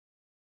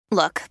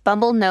Look,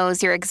 Bumble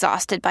knows you're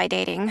exhausted by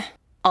dating.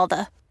 All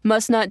the,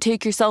 must not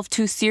take yourself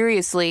too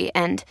seriously,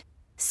 and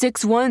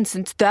 6'1"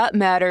 since that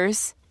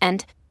matters.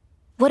 And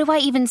what do I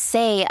even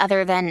say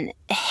other than,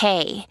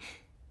 hey?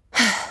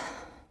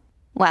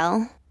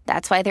 Well,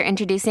 that's why they're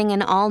introducing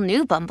an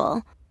all-new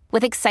Bumble,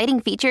 with exciting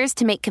features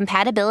to make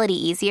compatibility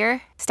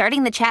easier,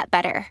 starting the chat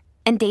better,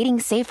 and dating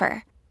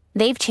safer.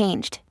 They've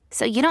changed,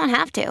 so you don't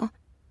have to.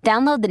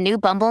 Download the new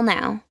Bumble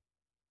now.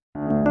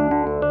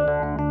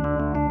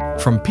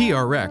 From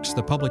PRX,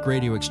 the Public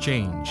Radio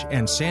Exchange,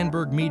 and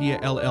Sandberg Media,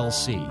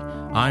 LLC,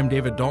 I'm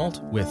David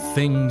Dault with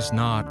Things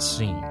Not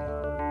Seen.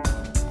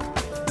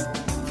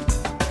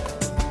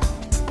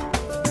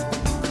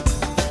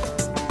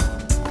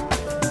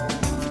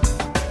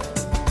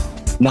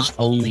 Not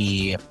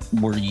only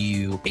were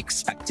you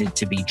expected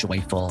to be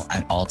joyful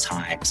at all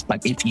times,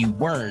 but if you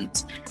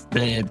weren't,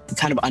 the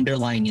kind of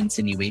underlying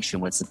insinuation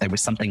was that there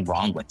was something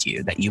wrong with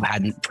you, that you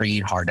hadn't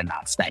prayed hard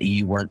enough, that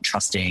you weren't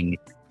trusting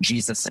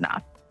Jesus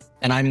enough.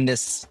 And I'm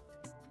this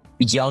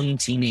young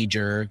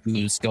teenager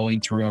who's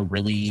going through a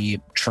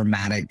really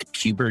traumatic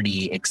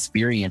puberty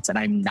experience, and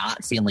I'm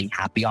not feeling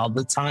happy all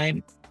the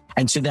time.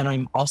 And so then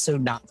I'm also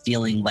not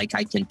feeling like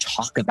I can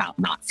talk about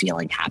not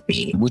feeling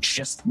happy, which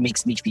just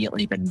makes me feel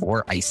even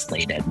more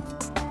isolated.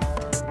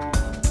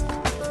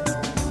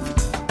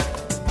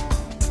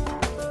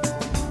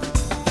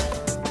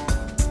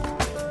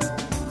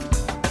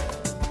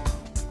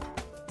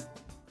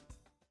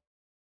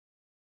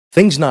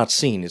 Things Not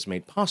Seen is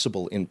made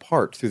possible in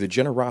part through the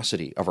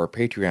generosity of our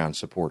Patreon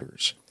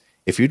supporters.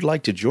 If you'd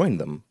like to join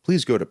them,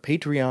 please go to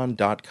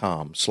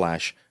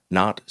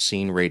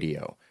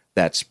patreon.com/notseenradio.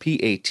 That's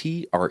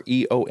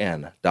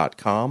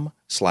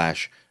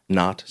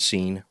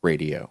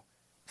patreon.com/notseenradio.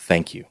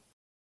 Thank you.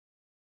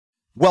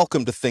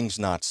 Welcome to Things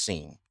Not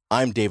Seen.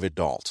 I'm David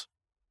Dault.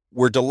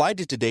 We're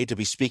delighted today to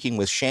be speaking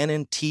with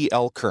Shannon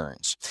T.L.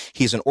 Kearns.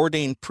 He's an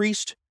ordained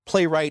priest,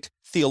 playwright,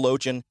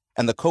 theologian,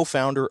 and the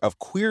co-founder of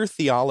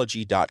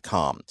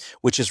queertheology.com,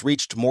 which has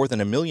reached more than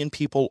 1 million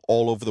people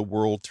all over the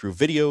world through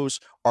videos,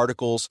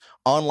 articles,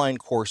 online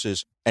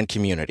courses, and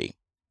community.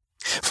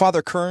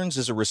 Father Kearns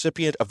is a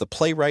recipient of the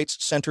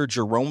Playwrights Center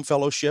Jerome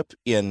Fellowship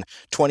in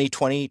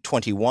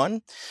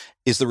 2020-21,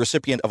 is the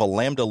recipient of a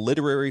Lambda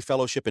Literary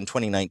Fellowship in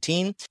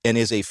 2019, and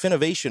is a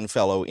Finovation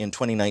Fellow in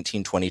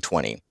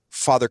 2019-2020.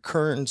 Father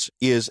Kearns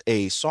is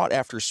a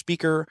sought-after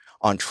speaker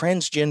on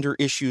transgender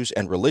issues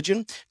and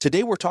religion.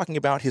 Today we're talking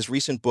about his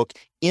recent book,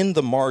 In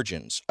the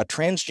Margins, A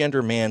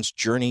Transgender Man's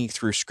Journey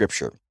Through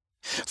Scripture.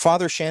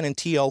 Father Shannon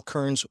T.L.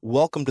 Kearns,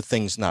 welcome to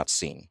Things Not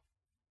Seen.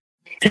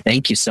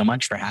 Thank you so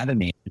much for having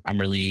me. I'm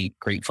really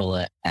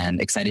grateful and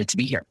excited to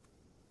be here.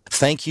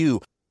 Thank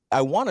you.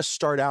 I want to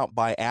start out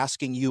by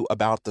asking you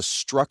about the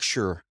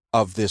structure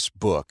of this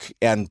book,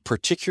 and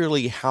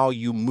particularly how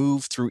you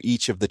move through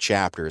each of the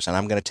chapters. And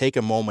I'm going to take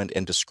a moment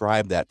and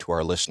describe that to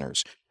our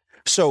listeners.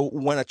 So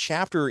when a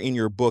chapter in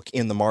your book,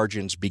 In the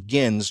Margins,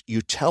 begins,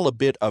 you tell a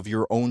bit of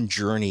your own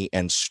journey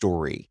and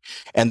story.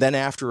 And then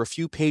after a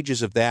few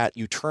pages of that,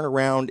 you turn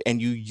around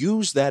and you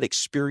use that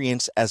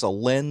experience as a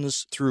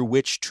lens through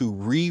which to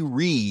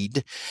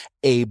reread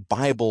a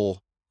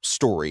Bible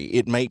story.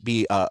 It might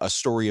be a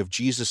story of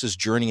Jesus's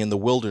journey in the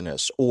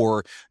wilderness,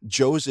 or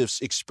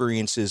Joseph's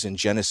experiences in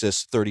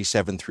Genesis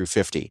 37 through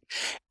 50.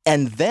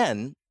 And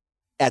then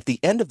at the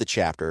end of the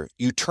chapter,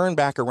 you turn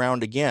back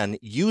around again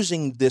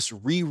using this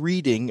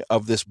rereading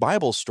of this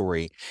Bible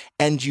story,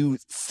 and you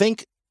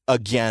think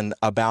again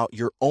about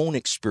your own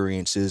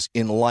experiences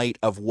in light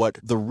of what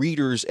the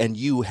readers and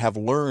you have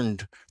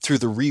learned through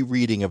the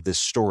rereading of this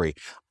story.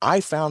 I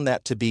found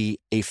that to be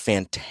a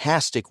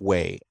fantastic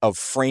way of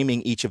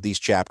framing each of these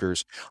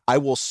chapters. I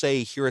will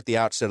say here at the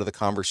outset of the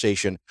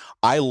conversation,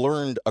 I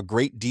learned a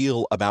great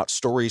deal about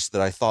stories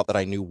that I thought that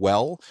I knew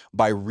well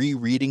by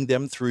rereading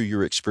them through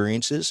your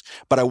experiences.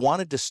 But I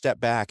wanted to step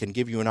back and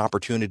give you an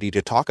opportunity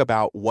to talk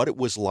about what it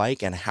was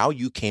like and how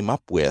you came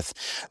up with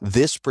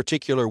this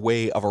particular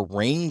way of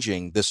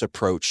arranging this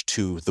approach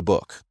to the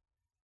book.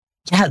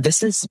 Yeah,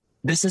 this is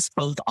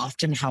both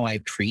often how I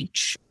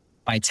preach,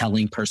 by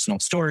telling personal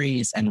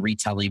stories and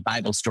retelling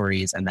Bible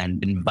stories, and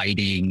then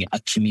inviting a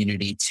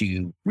community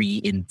to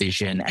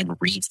re-envision and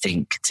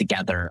rethink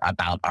together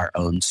about our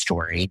own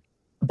story.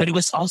 But it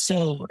was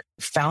also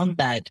found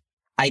that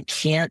I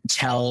can't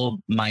tell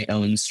my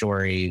own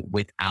story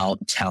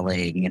without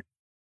telling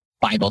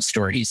Bible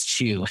stories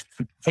too.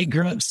 I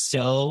grew up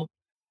so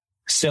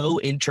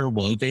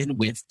interwoven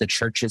with the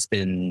church, has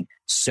been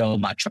so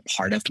much a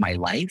part of my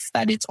life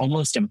that it's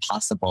almost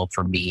impossible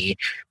for me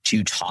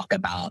to talk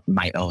about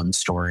my own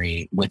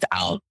story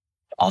without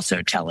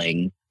also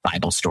telling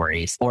Bible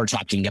stories or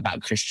talking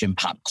about Christian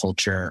pop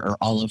culture or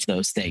all of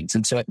those things.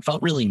 And so it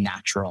felt really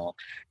natural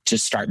to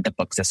start the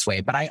book this way.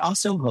 But I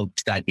also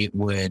hoped that it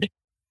would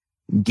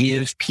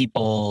give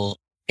people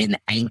an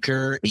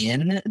anchor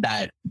in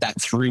that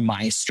through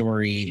my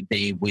story,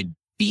 they would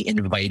be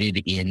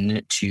invited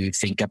in to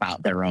think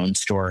about their own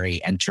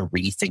story and to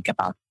rethink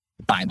about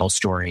Bible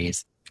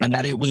stories, and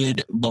that it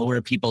would lower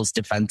people's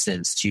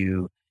defenses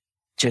to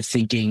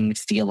thinking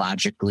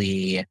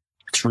theologically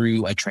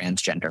through a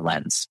transgender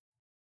lens.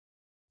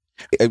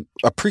 I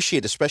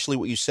appreciate especially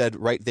what you said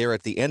right there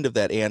at the end of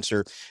that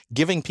answer,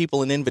 giving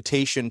people an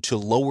invitation to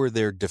lower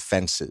their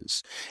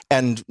defenses.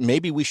 And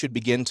maybe we should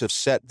begin to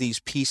set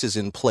these pieces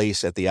in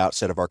place at the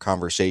outset of our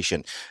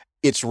conversation.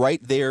 It's right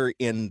there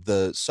in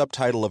the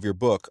subtitle of your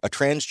book, A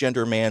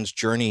Transgender Man's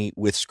Journey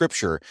with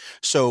Scripture.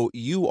 So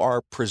you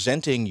are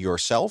presenting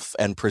yourself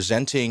and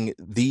presenting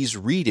these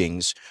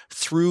readings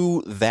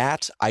through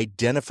that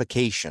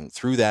identification,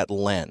 through that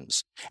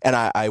lens. And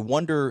I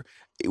wonder,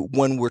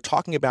 when we're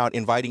talking about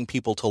inviting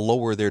people to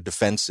lower their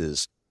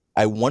defenses,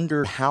 I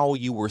wonder how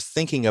you were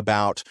thinking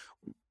about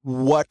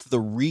what the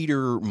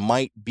reader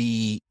might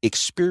be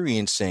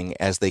experiencing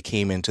as they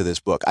came into this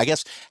book. I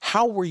guess,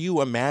 how were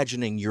you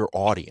imagining your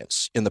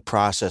audience in the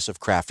process of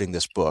crafting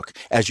this book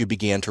as you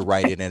began to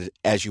write it and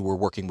as you were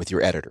working with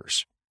your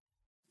editors?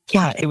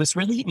 Yeah, it was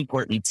really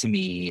important to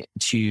me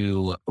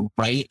to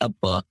write a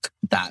book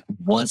that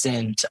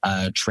wasn't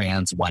a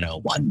Trans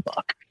 101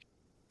 book.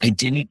 I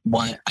didn't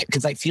want,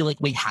 because I feel like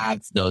we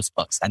have those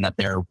books and that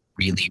they're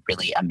really,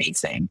 really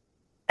amazing.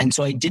 And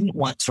so I didn't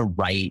want to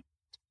write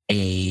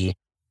a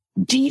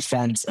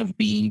defense of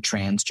being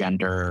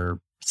transgender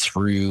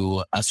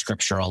through a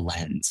scriptural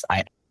lens.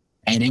 I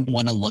didn't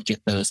want to look at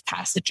those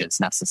passages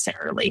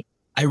necessarily.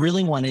 I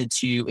really wanted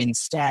to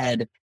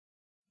instead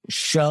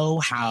show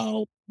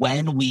how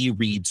when we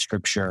read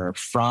scripture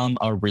from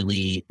a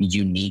really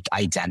unique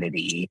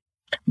identity,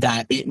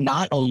 that it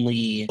not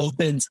only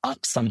opens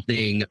up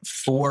something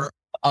for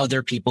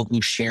other people who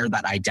share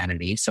that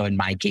identity, so in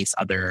my case,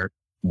 other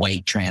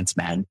white trans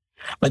men,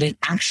 but it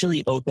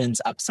actually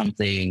opens up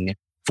something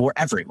for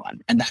everyone.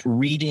 And that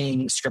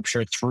reading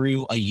scripture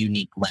through a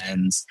unique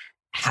lens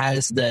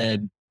has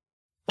the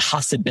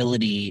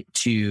possibility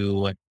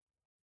to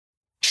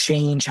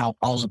change how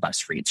all of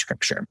us read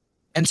scripture.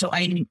 And so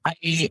I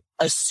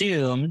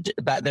assumed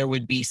that there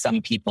would be some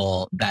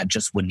people that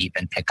just wouldn't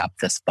even pick up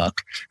this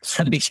book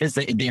because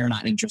they are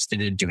not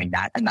interested in doing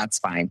that. And that's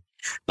fine.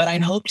 But I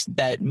hoped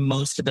that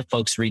most of the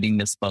folks reading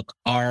this book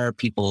are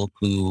people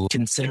who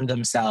consider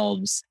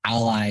themselves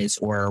allies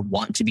or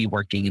want to be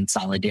working in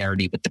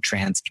solidarity with the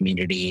trans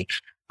community,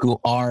 who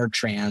are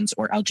trans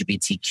or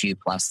LGBTQ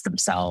plus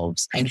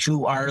themselves, and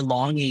who are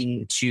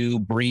longing to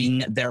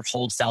bring their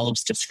whole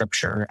selves to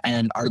scripture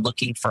and are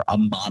looking for a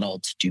model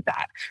to do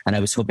that. And I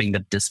was hoping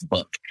that this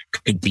book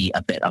could be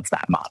a bit of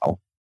that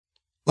model.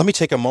 Let me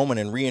take a moment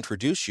and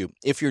reintroduce you.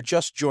 If you're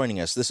just joining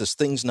us, this is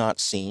Things Not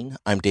Seen.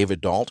 I'm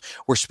David Dault.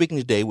 We're speaking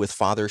today with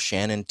Father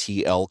Shannon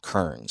T.L.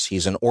 Kearns.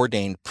 He's an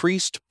ordained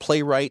priest,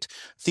 playwright,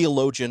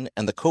 theologian,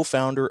 and the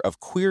co-founder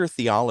of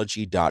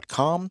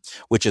queertheology.com,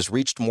 which has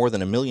reached more than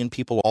 1 million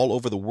people all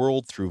over the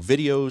world through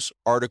videos,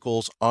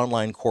 articles,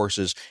 online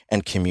courses,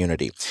 and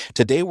community.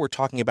 Today, we're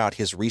talking about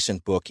his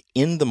recent book,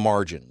 In the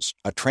Margins,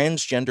 A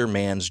Transgender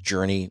Man's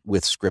Journey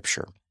with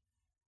Scripture.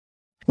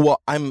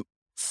 Well, I'm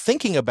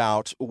thinking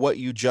about what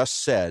you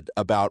just said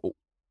about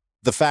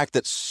the fact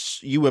that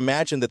you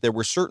imagined that there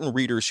were certain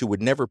readers who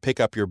would never pick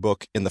up your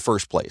book in the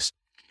first place.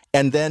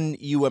 And then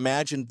you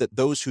imagined that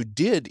those who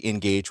did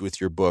engage with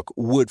your book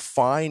would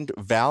find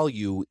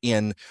value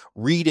in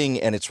reading,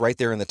 and it's right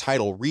there in the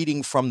title,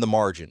 reading from the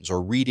margins or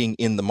reading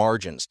in the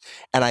margins.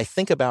 And I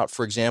think about,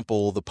 for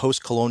example, the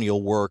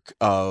post-colonial work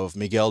of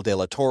Miguel de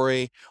la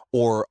Torre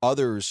or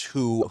others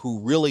who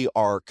really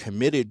are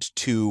committed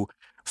to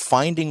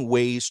finding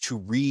ways to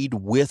read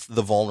with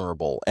the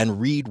vulnerable and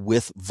read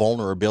with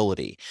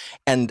vulnerability.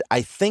 And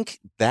I think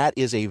that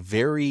is a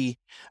very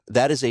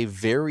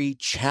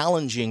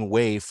challenging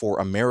way for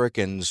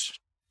Americans,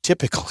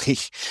 typically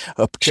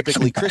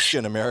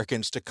Christian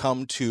Americans, to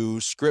come to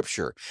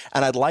Scripture.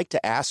 And I'd like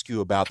to ask you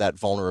about that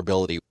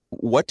vulnerability.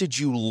 What did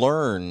you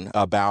learn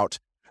about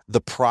the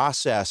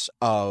process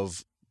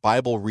of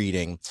Bible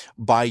reading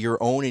by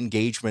your own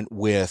engagement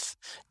with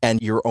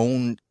and your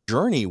own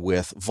journey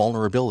with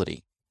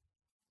vulnerability?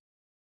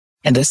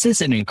 And this is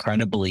an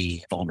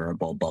incredibly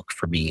vulnerable book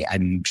for me.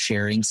 I'm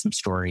sharing some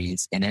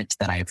stories in it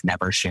that I've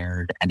never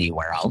shared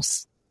anywhere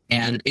else.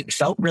 And it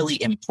felt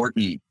really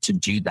important to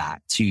do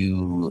that,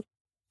 to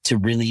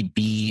really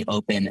be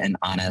open and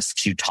honest,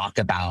 to talk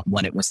about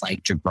what it was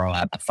like to grow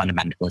up a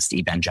fundamentalist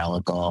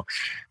evangelical,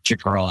 to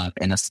grow up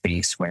in a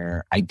space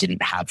where I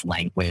didn't have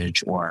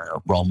language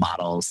or role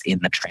models in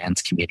the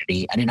trans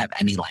community. I didn't have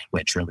any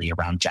language really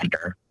around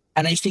gender.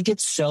 And I think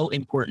it's so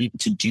important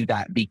to do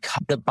that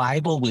because the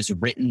Bible was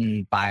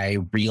written by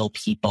real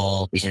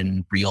people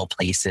in real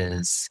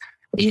places,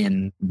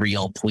 in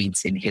real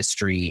points in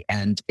history.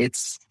 And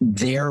it's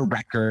their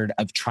record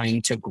of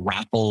trying to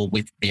grapple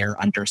with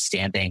their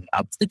understanding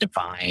of the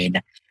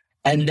divine.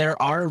 And there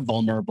are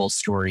vulnerable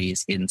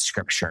stories in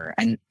Scripture.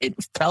 And it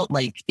felt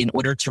like in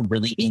order to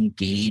really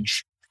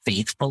engage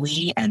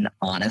faithfully and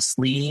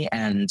honestly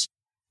and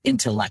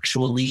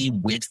intellectually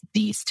with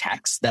these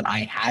texts, that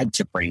I had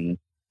to bring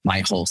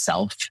my whole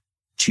self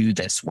to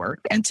this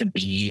work and to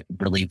be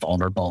really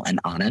vulnerable and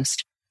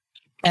honest.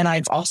 And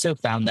I've also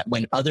found that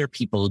when other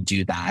people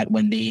do that,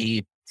 when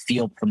they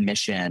feel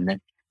permission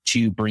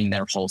to bring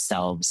their whole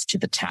selves to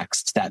the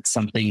text, that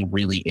something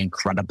really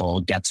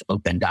incredible gets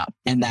opened up.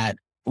 And that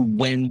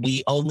when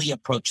we only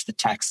approach the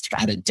text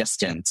at a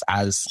distance,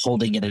 as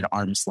holding it at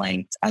arm's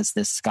length, as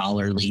this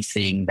scholarly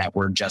thing that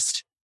we're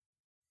just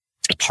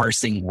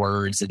parsing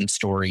words and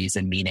stories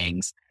and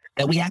meanings,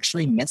 that we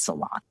actually miss a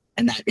lot.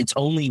 And that it's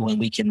only when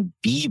we can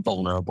be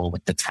vulnerable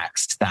with the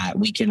text that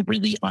we can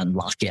really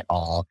unlock it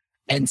all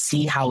and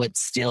see how it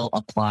still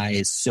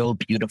applies so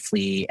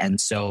beautifully and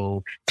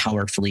so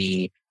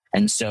powerfully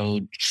and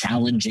so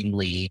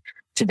challengingly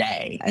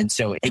today. And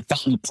so it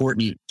felt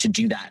important to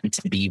do that and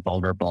to be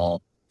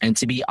vulnerable and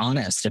to be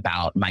honest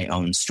about my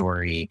own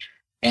story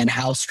and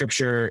how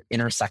Scripture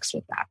intersects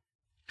with that.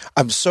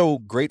 I'm so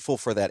grateful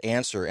for that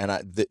answer.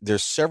 And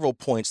there's several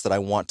points that I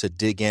want to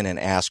dig in and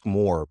ask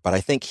more, but I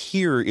think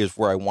here is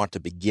where I want to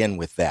begin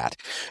with that.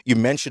 You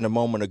mentioned a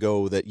moment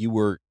ago that you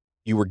were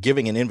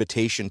giving an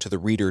invitation to the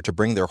reader to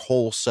bring their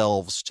whole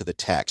selves to the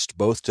text,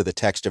 both to the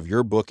text of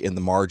your book in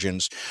the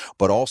margins,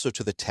 but also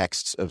to the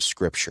texts of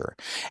Scripture.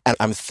 And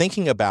I'm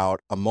thinking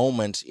about a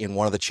moment in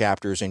one of the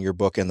chapters in your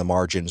book in the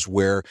margins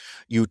where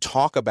you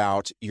talk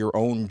about your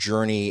own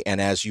journey,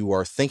 and as you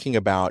are thinking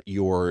about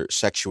your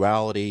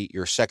sexuality,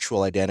 your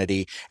sexual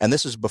identity, and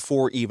this is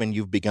before even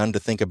you've begun to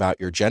think about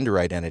your gender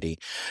identity,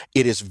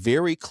 it is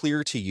very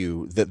clear to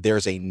you that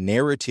there's a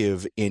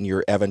narrative in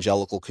your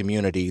evangelical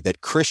community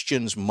that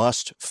Christians must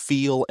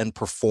feel and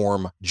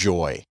perform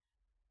joy.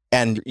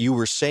 And you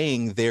were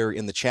saying there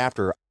in the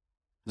chapter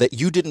that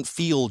you didn't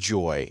feel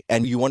joy,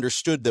 and you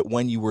understood that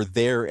when you were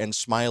there and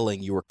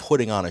smiling, you were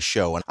putting on a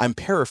show. And I'm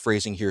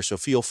paraphrasing here, so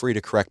feel free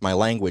to correct my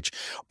language,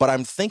 but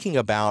I'm thinking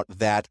about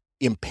that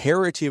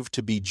imperative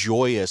to be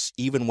joyous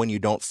even when you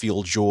don't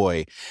feel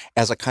joy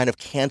as a kind of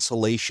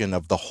cancellation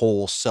of the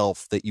whole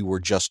self that you were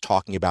just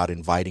talking about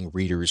inviting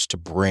readers to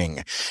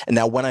bring. And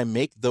now when I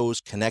make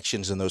those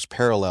connections and those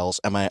parallels,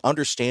 am I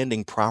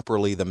understanding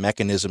properly the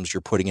mechanisms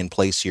you're putting in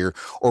place here,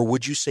 or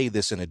would you say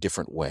this in a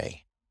different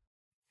way?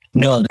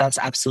 No, that's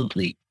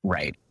absolutely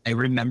right. I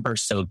remember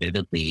so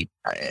vividly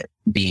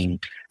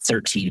being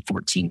 13,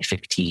 14,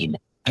 15.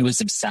 I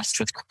was obsessed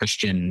with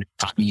Christian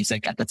pop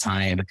music at the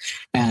time,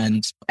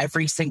 and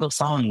every single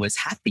song was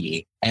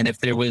happy. And if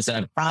there was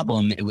a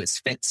problem, it was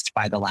fixed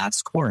by the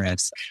last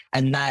chorus.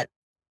 And that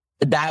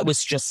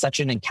was just such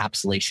an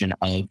encapsulation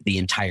of the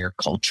entire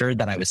culture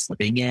that I was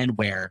living in,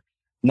 where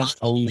not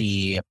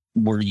only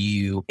were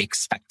you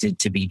expected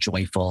to be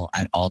joyful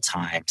at all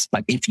times,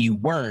 but if you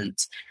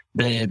weren't,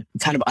 the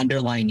kind of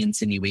underlying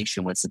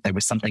insinuation was that there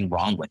was something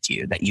wrong with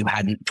you, that you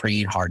hadn't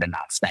prayed hard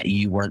enough, that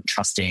you weren't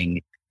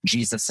trusting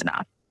Jesus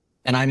enough.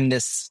 And I'm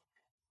this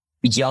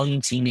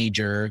young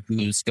teenager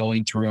who's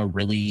going through a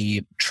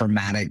really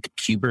traumatic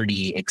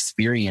puberty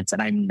experience,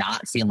 and I'm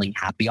not feeling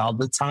happy all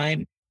the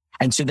time.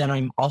 And so then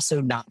I'm also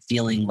not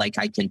feeling like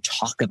I can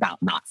talk about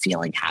not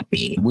feeling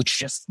happy, which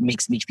just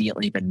makes me feel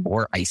even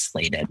more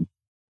isolated.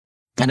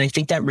 And I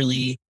think that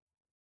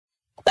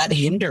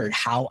hindered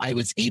how I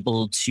was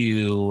able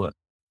to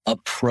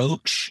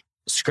approach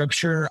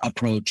Scripture,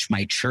 approach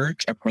my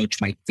church, approach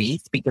my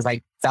faith, because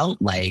I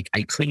felt like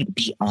I couldn't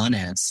be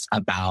honest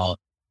about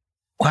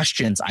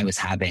questions I was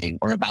having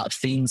or about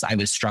things I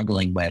was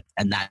struggling with.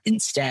 And that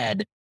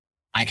instead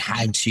I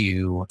had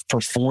to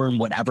perform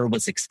whatever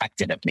was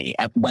expected of me,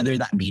 whether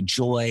that be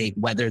joy,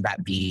 whether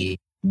that be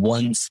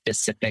one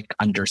specific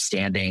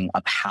understanding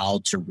of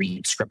how to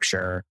read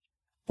Scripture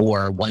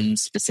or one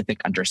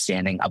specific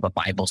understanding of a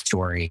Bible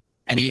story.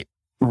 And it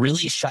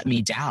really shut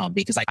me down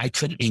because I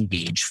couldn't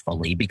engage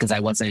fully because I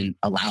wasn't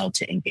allowed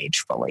to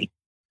engage fully.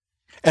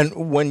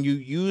 And when you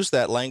use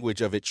that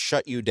language of it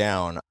shut you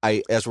down,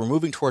 as we're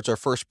moving towards our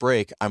first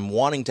break, I'm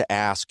wanting to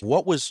ask,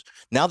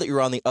 now that you're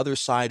on the other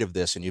side of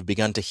this and you've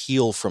begun to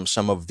heal from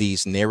some of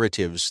these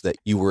narratives that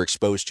you were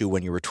exposed to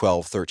when you were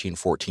 12, 13,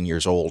 14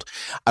 years old,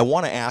 I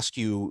want to ask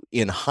you,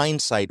 in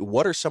hindsight,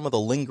 what are some of the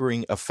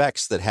lingering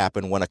effects that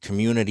happen when a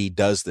community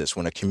does this,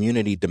 when a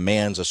community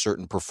demands a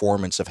certain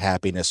performance of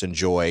happiness and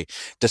joy,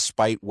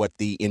 despite what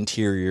the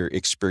interior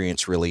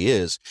experience really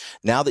is?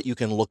 Now that you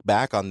can look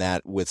back on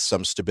that with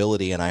some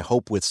stability and I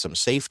hope with some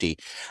safety,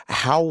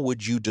 how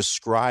would you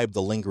describe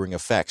the lingering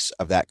effects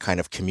of that kind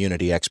of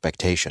community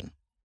expectation?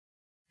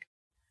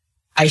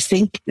 I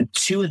think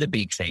two of the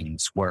big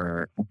things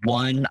were,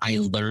 one, I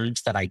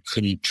learned that I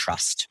couldn't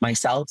trust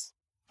myself,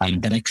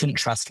 that I couldn't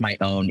trust my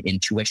own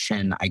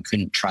intuition. I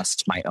couldn't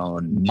trust my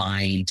own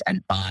mind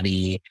and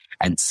body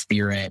and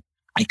spirit.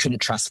 I couldn't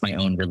trust my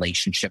own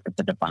relationship with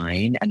the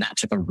divine. And that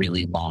took a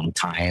really long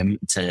time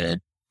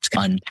to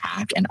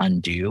unpack and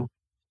undo.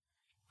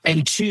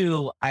 And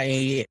two,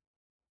 I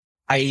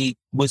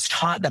was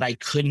taught that I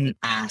couldn't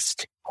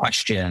ask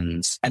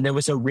questions. And there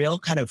was a real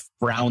kind of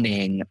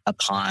frowning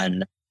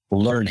upon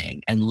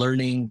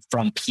learning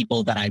from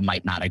people that I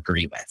might not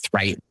agree with,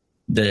 right?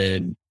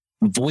 The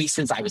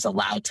voices I was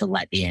allowed to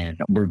let in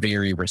were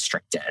very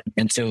restricted.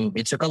 And so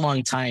it took a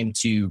long time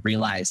to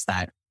realize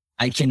that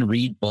I can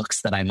read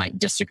books that I might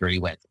disagree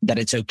with, that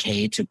it's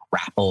okay to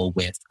grapple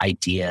with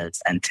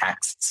ideas and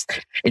texts.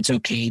 It's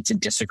okay to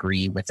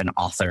disagree with an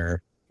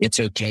author. It's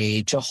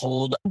okay to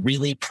hold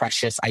really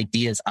precious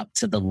ideas up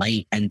to the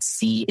light and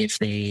see if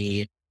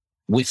they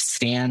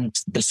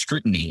withstand the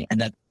scrutiny. And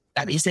that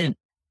isn't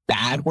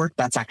bad work.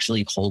 That's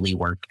actually holy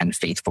work and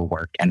faithful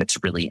work. And it's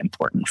really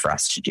important for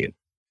us to do.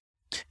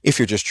 If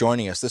you're just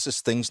joining us, this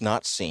is Things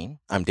Not Seen.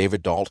 I'm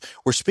David Dault.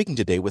 We're speaking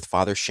today with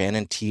Father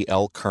Shannon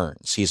T.L.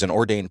 Kearns. He's an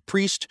ordained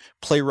priest,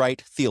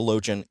 playwright,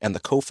 theologian, and the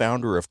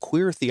co-founder of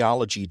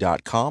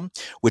QueerTheology.com,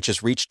 which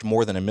has reached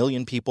more than 1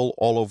 million people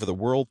all over the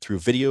world through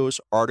videos,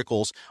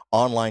 articles,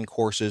 online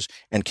courses,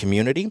 and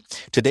community.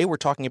 Today, we're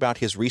talking about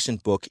his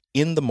recent book,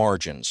 In the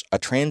Margins, A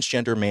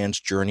Transgender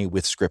Man's Journey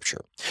with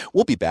Scripture.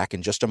 We'll be back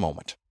in just a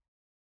moment.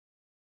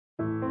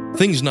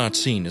 Things Not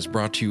Seen is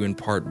brought to you in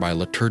part by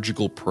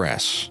Liturgical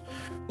Press.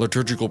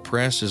 Liturgical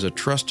Press is a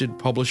trusted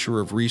publisher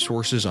of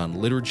resources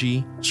on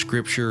liturgy,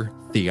 scripture,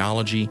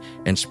 theology,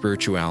 and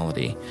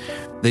spirituality.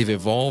 They've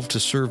evolved to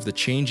serve the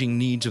changing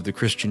needs of the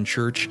Christian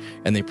church,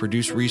 and they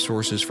produce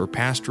resources for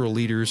pastoral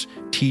leaders,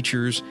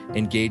 teachers,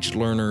 engaged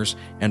learners,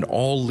 and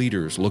all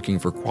leaders looking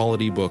for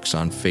quality books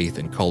on faith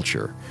and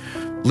culture.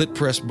 Lit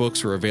Press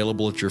books are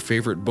available at your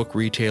favorite book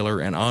retailer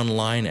and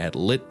online at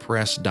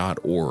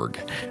litpress.org.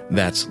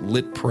 That's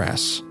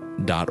litpress.org.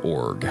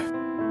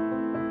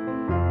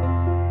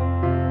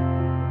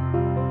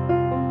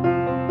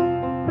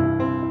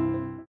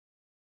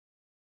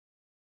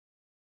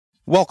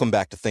 Welcome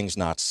back to Things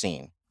Not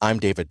Seen. I'm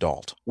David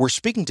Dault. We're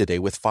speaking today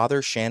with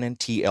Father Shannon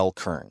T.L.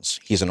 Kearns.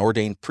 He's an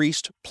ordained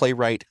priest,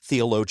 playwright,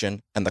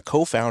 theologian, and the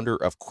co-founder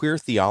of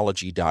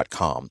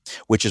QueerTheology.com,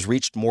 which has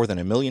reached more than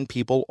 1 million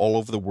people all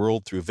over the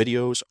world through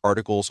videos,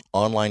 articles,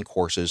 online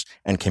courses,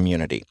 and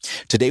community.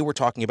 Today we're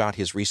talking about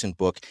his recent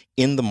book,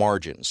 In the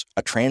Margins,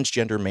 A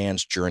Transgender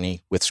Man's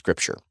Journey with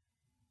Scripture.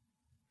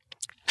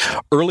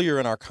 Earlier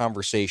in our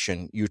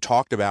conversation, you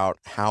talked about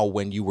how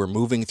when you were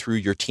moving through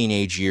your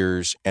teenage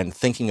years and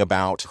thinking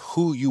about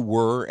who you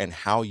were and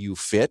how you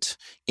fit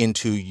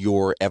into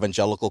your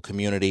evangelical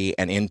community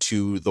and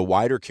into the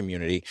wider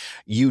community,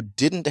 you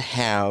didn't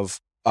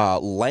have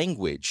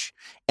language.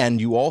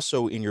 And you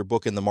also, in your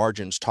book, In the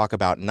Margins, talk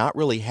about not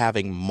really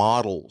having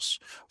models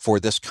for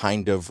this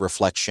kind of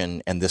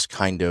reflection and this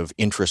kind of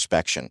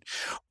introspection.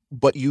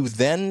 But you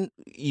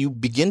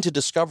begin to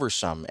discover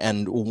some,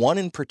 and one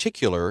in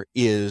particular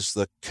is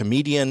the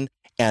comedian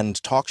and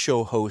talk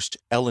show host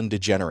Ellen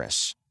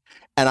DeGeneres.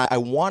 And I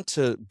want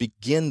to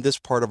begin this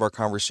part of our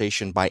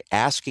conversation by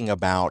asking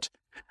about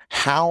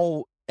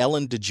how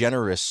Ellen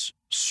DeGeneres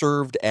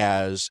served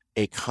as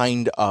a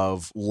kind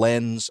of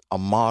lens, a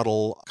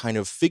model, kind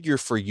of figure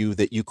for you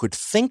that you could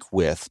think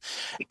with,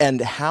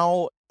 and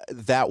how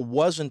that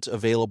wasn't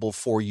available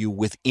for you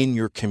within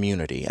your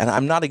community. And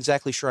I'm not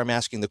exactly sure I'm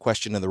asking the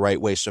question in the right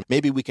way, so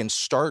maybe we can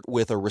start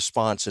with a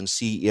response and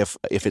see if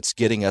it's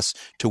getting us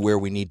to where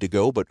we need to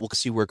go, but we'll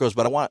see where it goes.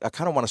 But I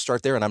kind of want to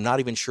start there, and I'm not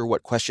even sure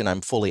what question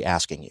I'm fully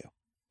asking you.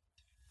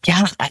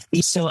 Yeah,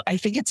 so I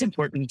think it's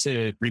important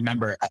to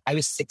remember, I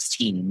was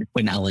 16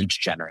 when Ellen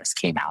DeGeneres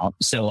came out.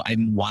 So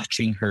I'm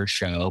watching her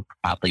show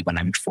probably when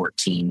I'm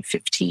 14,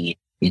 15,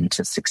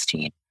 into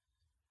 16.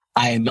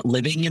 I'm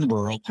living in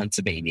rural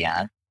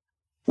Pennsylvania.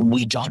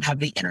 We don't have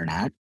the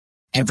internet.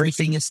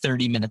 Everything is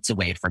 30 minutes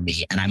away from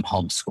me, and I'm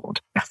homeschooled.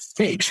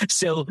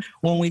 So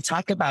when we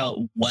talk about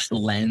what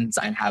lens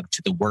I have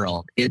to the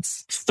world,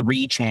 it's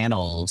 3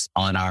 channels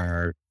on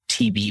our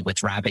TV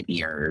with rabbit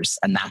ears,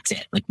 and that's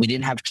it. Like, we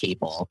didn't have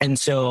cable. And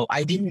so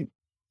I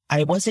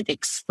wasn't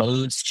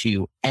exposed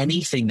to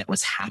anything that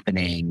was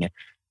happening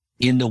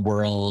in the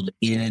world,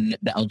 in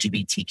the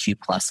LGBTQ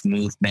plus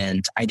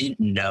movement. I didn't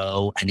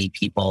know any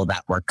people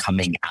that were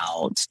coming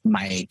out.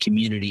 My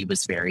community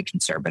was very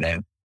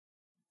conservative.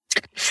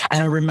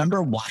 And I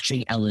remember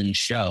watching Ellen's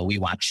show. We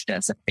watched it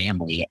as a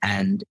family,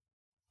 and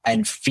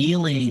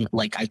feeling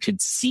like I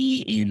could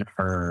see in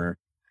her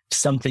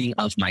something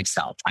of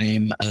myself.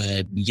 I'm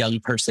a young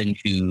person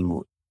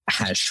who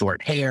has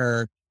short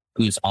hair,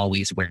 who's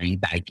always wearing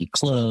baggy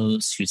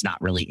clothes, who's not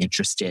really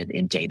interested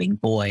in dating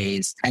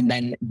boys. And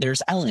then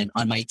there's Ellen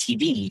on my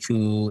TV,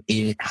 who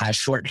has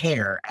short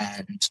hair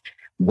and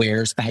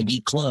wears baggy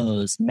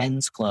clothes,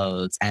 men's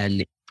clothes,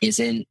 and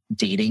isn't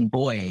dating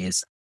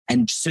boys.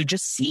 And so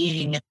just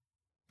seeing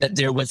that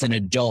there was an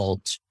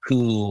adult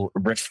who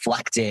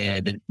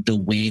reflected the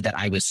way that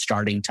I was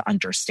starting to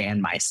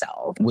understand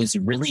myself was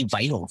really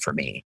vital for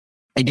me.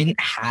 I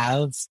didn't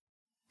have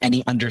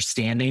any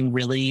understanding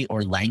really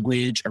or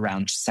language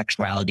around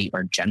sexuality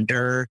or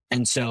gender.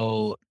 And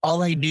so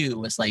all I knew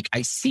was like,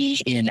 I see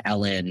in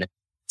Ellen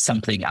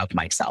something of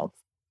myself.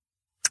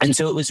 And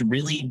so it was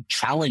really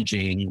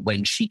challenging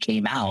when she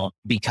came out,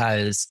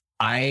 because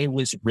I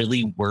was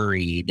really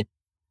worried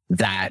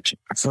that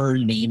her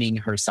naming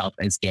herself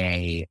as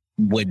gay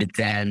would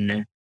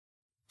then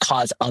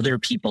cause other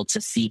people to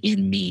see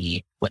in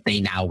me what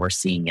they now were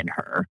seeing in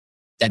her,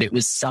 that it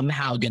was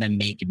somehow going to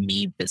make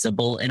me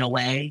visible in a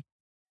way.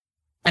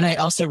 And I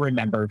also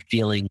remember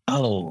feeling,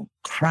 oh,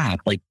 crap,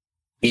 like,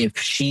 if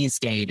she's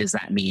gay, does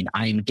that mean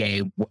I'm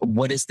gay?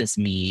 What does this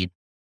mean?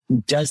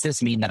 Does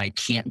this mean that I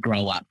can't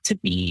grow up to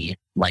be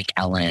like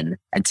Ellen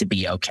and to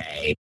be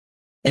okay?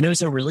 And it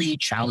was a really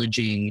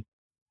challenging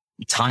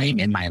time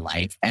in my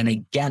life. And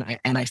again,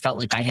 I felt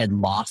like I had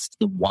lost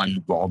the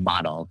one role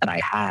model that I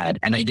had,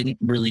 and I didn't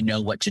really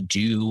know what to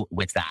do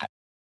with that.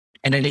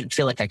 And I didn't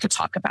feel like I could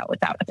talk about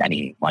that with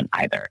anyone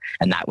either.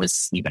 And that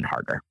was even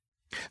harder.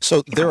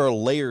 So there are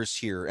layers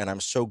here, and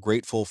I'm so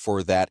grateful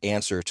for that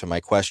answer to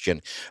my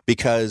question,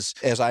 because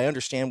as I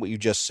understand what you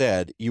just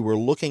said, you were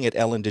looking at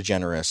Ellen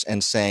DeGeneres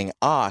and saying,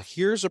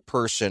 here's a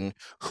person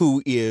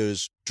who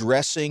is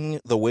dressing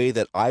the way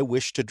that I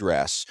wish to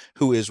dress,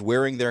 who is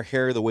wearing their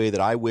hair the way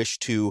that I wish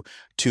to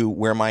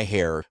wear my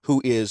hair,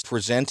 who is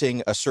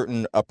presenting a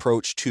certain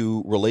approach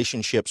to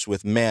relationships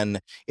with men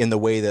in the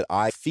way that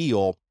I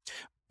feel.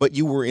 But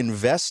you were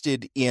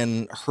invested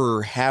in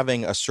her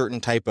having a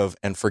certain type of,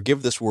 and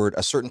forgive this word,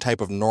 a certain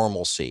type of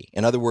normalcy.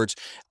 In other words,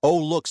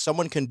 look,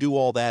 someone can do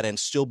all that and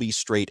still be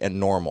straight and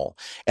normal.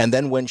 And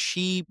then when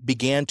she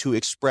began to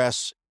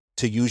express,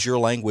 to use your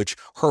language,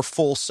 her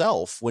full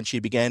self, when she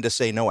began to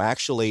say, no,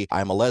 actually,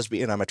 I'm a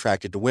lesbian, I'm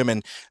attracted to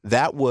women,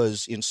 that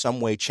was in some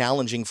way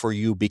challenging for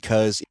you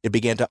because it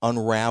began to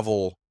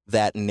unravel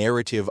that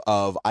narrative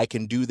of I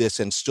can do this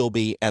and still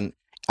be, and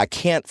I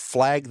can't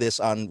flag this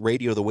on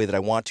radio the way that I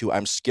want to.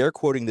 I'm scare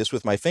quoting this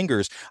with my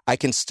fingers. I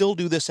can still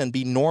do this and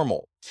be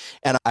normal.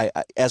 And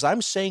as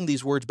I'm saying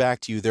these words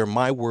back to you, they're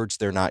my words,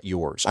 they're not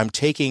yours. I'm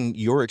taking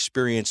your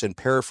experience and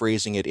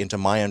paraphrasing it into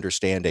my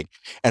understanding.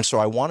 And so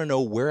I want to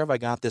know, where have I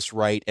got this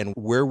right, and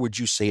where would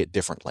you say it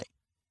differently?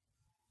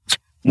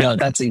 No,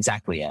 that's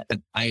exactly it.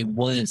 I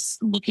was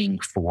looking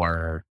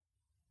for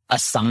a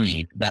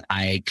sign that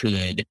I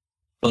could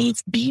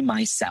both be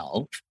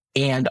myself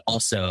and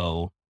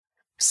also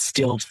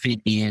still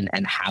fit in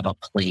and have a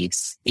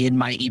place in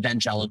my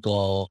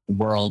evangelical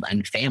world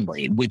and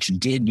family, which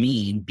did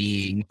mean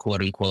being quote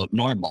unquote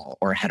normal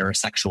or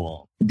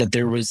heterosexual. That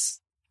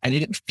I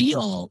didn't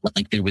feel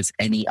like there was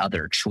any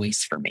other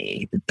choice for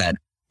me, that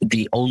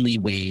the only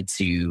way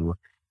to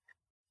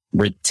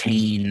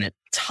retain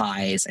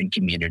ties and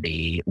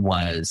community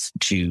was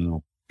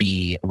to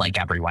be like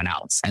everyone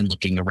else. And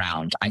looking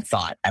around, I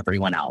thought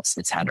everyone else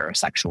is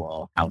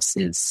heterosexual, else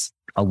is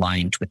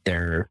aligned with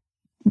the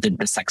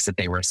sex that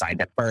they were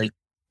assigned at birth.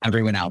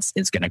 Everyone else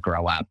is going to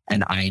grow up.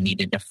 And I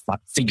needed to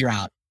figure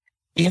out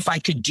if I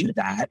could do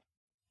that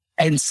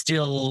and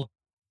still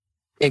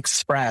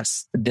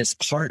express this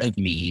part of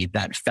me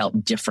that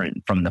felt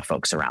different from the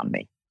folks around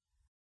me.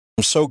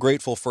 I'm so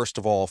grateful, first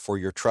of all, for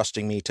your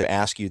trusting me to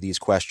ask you these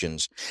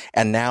questions.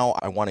 And now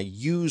I want to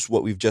use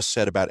what we've just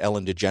said about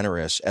Ellen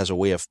DeGeneres as a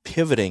way of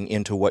pivoting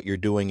into what you're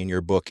doing in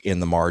your book, In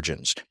the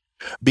Margins.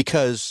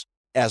 Because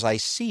as I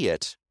see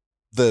it,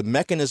 the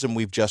mechanism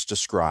we've just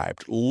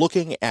described,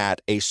 looking at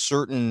a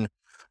certain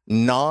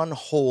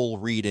non-whole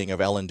reading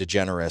of Ellen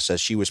DeGeneres as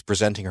she was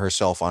presenting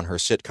herself on her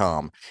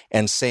sitcom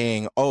and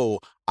saying,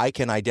 I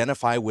can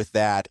identify with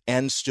that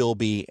and still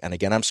be, and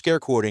again, I'm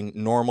scare quoting,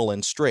 normal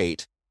and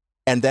straight,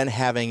 and then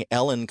having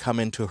Ellen come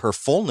into her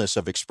fullness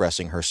of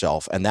expressing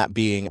herself, and that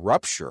being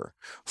rupture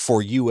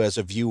for you as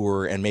a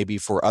viewer and maybe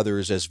for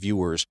others as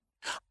viewers.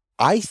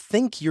 I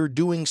think you're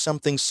doing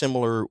something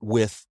similar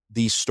with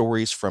these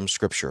stories from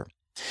Scripture,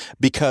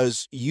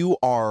 because you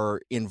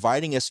are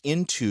inviting us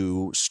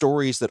into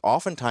stories that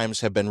oftentimes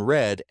have been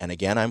read, and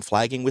again, I'm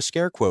flagging with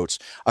scare quotes,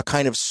 a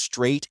kind of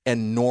straight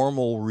and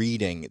normal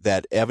reading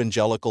that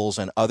evangelicals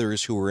and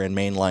others who are in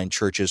mainline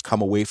churches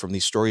come away from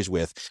these stories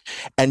with.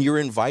 And you're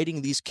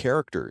inviting these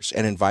characters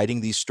and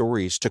inviting these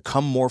stories to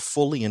come more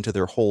fully into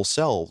their whole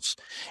selves.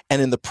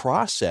 And in the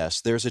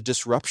process, there's a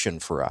disruption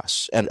for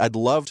us. And I'd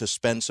love to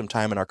spend some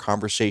time in our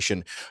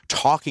conversation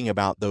talking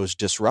about those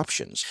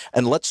disruptions.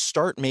 And let's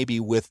start maybe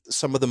with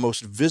some of the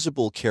most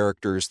visible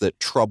characters that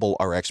trouble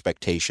our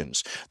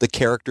expectations, the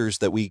characters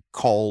that we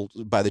call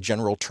by the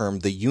general term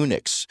the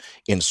eunuchs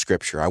in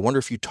Scripture. I wonder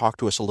if you talk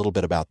to us a little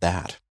bit about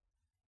that.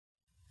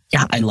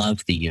 Yeah, I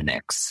love the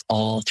eunuchs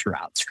all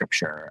throughout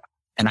Scripture.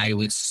 And I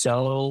was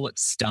so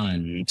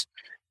stunned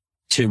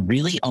to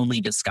really only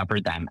discover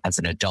them as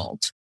an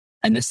adult.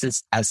 And this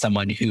is as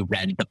someone who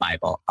read the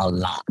Bible a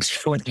lot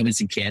when I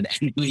was a kid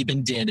and who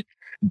even did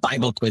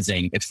Bible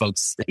quizzing, if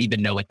folks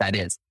even know what that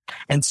is.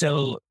 And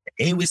so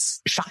it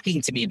was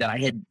shocking to me that I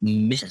had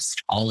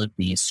missed all of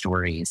these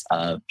stories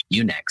of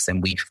eunuchs.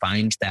 And we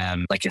find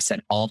them, like I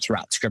said, all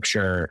throughout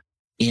Scripture.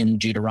 In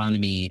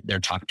Deuteronomy, they're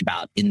talked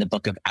about in the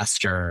book of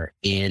Esther,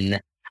 in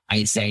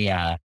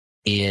Isaiah,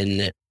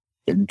 in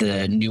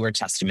the Newer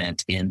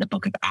Testament, in the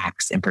book of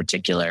Acts in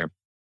particular.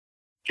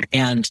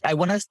 And I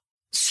want to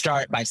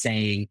start by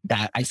saying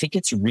that I think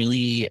it's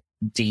really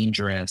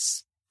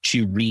dangerous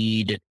to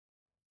read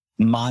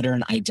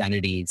modern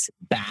identities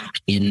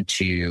back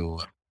into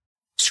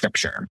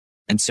Scripture.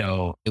 And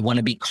so I want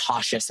to be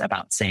cautious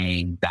about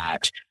saying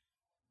that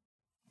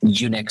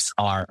eunuchs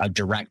are a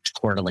direct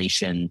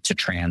correlation to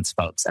trans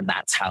folks. And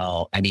that's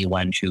how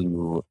anyone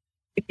who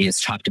is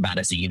talked about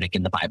as a eunuch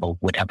in the Bible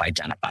would have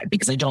identified,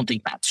 because I don't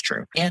think that's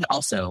true. And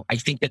also, I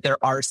think that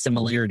there are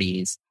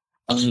similarities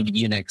of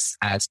eunuchs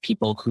as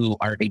people who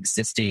are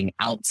existing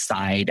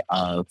outside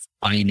of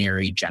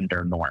binary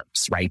gender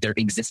norms, right? They're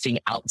existing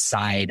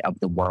outside of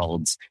the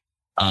worlds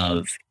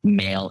of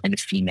male and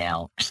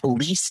female, at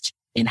least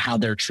in how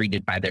they're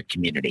treated by their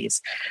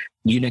communities.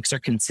 Eunuchs are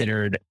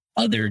considered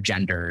other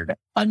gendered,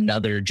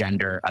 another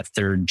gender, a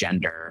third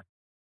gender.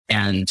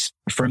 And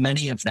for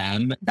many of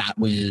them, that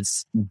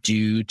was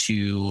due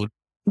to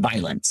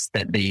violence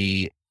that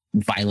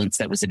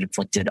was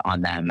inflicted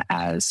on them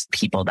as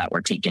people that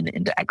were taken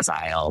into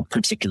exile,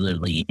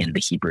 particularly in the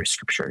Hebrew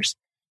scriptures.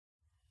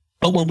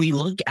 But when we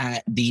look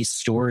at these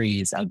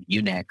stories of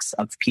eunuchs,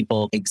 of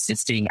people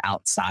existing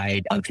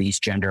outside of these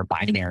gender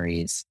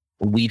binaries,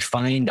 we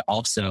find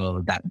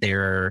also that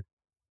there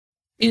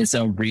is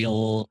a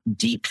real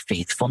deep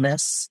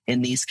faithfulness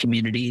in these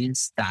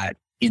communities, that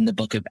in the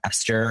book of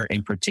Esther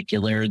in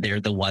particular, they're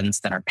the ones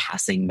that are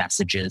passing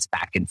messages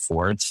back and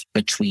forth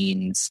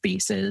between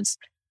spaces.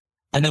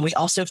 And then we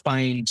also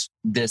find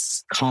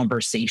this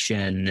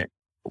conversation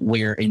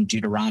where in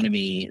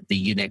Deuteronomy, the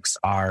eunuchs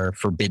are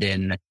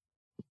forbidden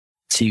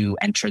to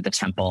enter the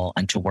temple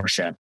and to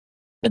worship.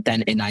 But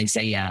then in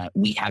Isaiah,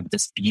 we have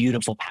this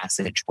beautiful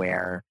passage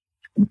where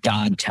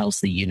God tells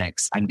the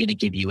eunuchs, I'm going to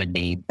give you a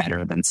name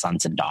better than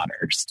sons and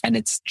daughters. And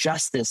it's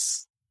just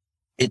this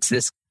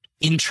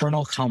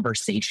internal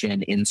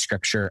conversation in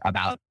scripture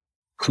about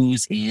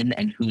who's in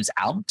and who's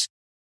out,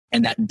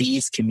 and that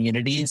these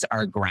communities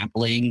are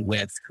grappling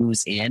with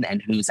who's in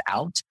and who's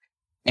out.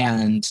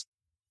 And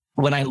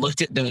when I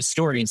looked at those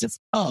stories, it's,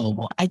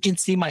 I can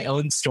see my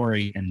own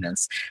story in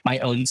this, my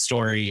own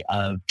story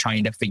of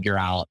trying to figure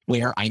out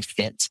where I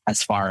fit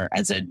as far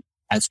as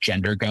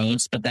gender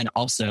goes, but then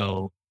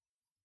also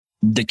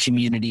the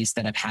communities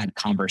that have had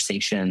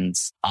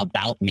conversations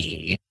about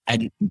me,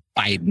 and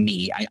by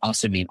me, I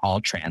also mean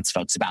all trans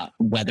folks, about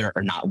whether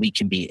or not we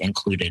can be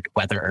included,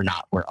 whether or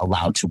not we're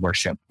allowed to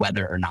worship,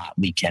 whether or not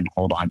we can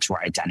hold on to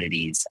our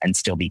identities and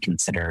still be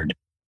considered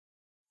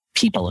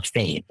people of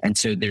faith. And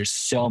so there's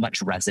so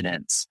much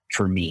resonance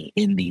for me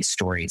in these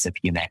stories of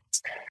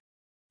eunuchs.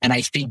 And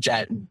I think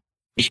that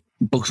it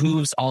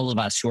behooves all of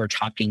us who are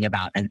talking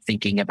about and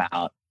thinking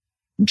about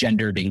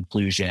gendered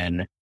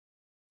inclusion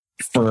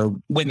for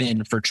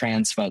women, for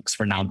trans folks,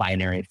 for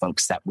non-binary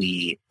folks, that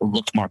we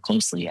look more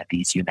closely at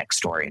these eunuch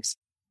stories.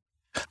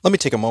 Let me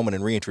take a moment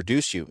and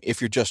reintroduce you.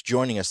 If you're just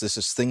joining us, this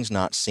is Things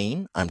Not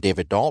Seen. I'm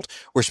David Dalt.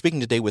 We're speaking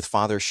today with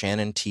Father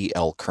Shannon T.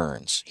 L.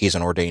 Kearns. He's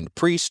an ordained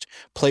priest,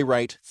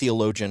 playwright,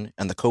 theologian,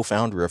 and the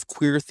co-founder of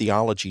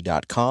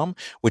QueerTheology.com,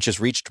 which has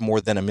reached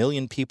more than 1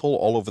 million people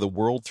all over the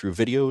world through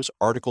videos,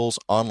 articles,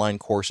 online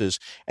courses,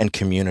 and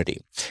community.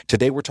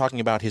 Today we're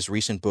talking about his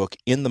recent book,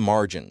 In the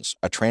Margins,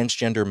 A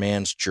Transgender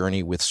Man's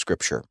Journey with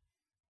Scripture.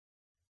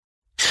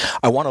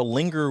 I want to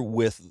linger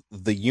with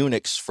the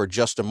eunuchs for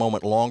just a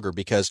moment longer,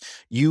 because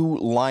you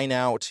line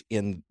out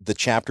in the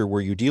chapter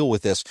where you deal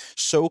with this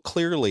so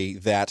clearly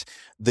that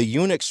the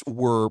eunuchs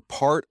were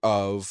part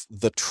of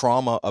the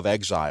trauma of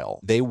exile.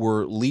 They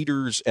were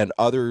leaders and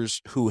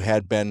others who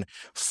had been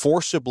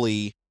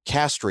forcibly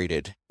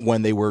castrated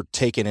when they were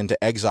taken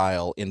into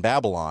exile in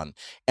Babylon.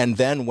 And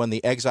then when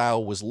the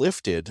exile was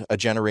lifted a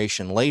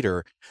generation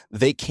later,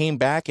 they came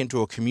back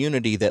into a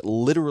community that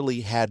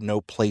literally had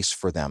no place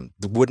for them,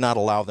 would not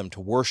allow them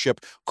to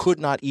worship, could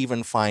not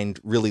even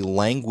find really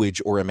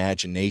language or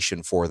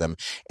imagination for them.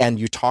 And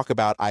you talk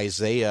about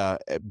Isaiah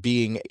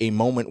being a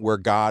moment where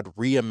God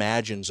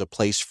reimagines a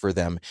place for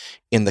them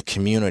in the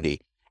community.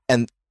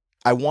 And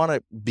I want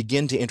to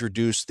begin to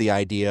introduce the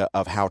idea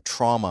of how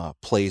trauma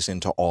plays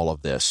into all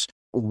of this,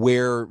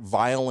 where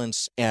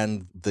violence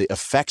and the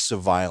effects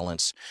of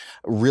violence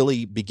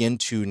really begin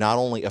to not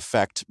only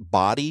affect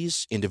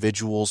bodies,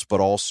 individuals, but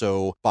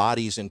also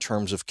bodies in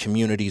terms of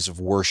communities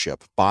of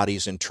worship,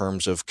 bodies in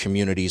terms of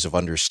communities of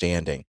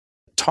understanding.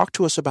 Talk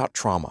to us about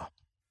trauma.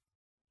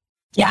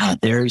 Yeah,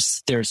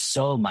 there's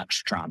so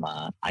much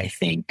trauma, I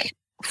think,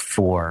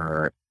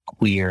 for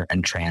queer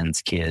and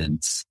trans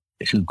kids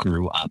who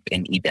grew up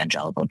in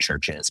evangelical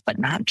churches, but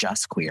not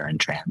just queer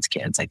and trans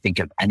kids. I think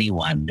of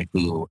anyone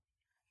who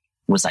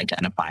was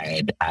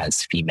identified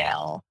as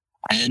female,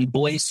 and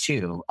boys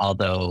too,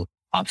 although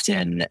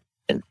often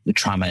the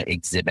trauma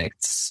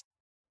exhibits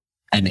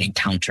they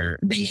encounter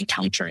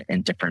it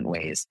in different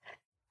ways.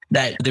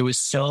 That there was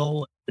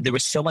so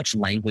much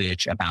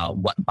language about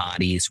what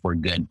bodies were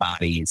good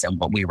bodies and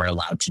what we were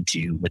allowed to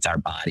do with our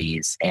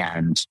bodies,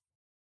 and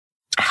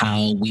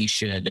how we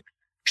should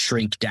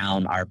shrink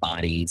down our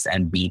bodies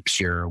and be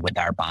pure with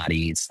our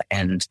bodies.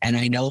 And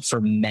I know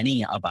for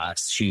many of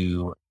us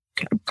who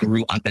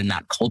grew up in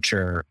that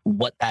culture,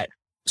 what that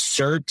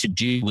served to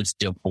do was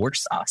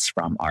divorce us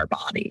from our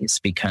bodies,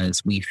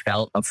 because we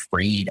felt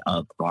afraid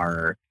of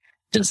our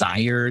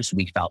desires.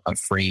 We felt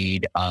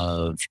afraid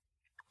of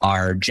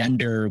our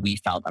gender. We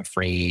felt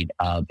afraid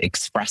of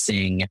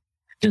expressing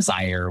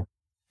desire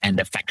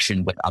and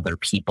affection with other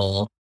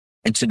people.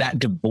 And so that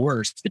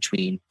divorce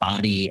between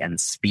body and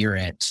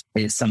spirit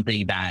is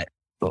something that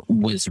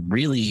was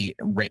really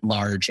writ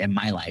large in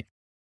my life.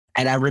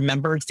 And I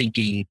remember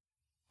thinking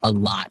a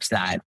lot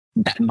that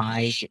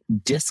my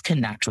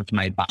disconnect with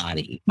my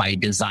body, my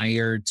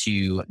desire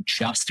to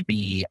just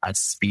be a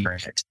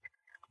spirit,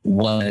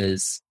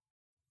 was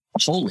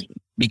holy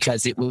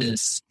because it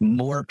was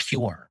more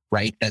pure,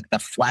 right? That the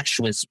flesh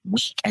was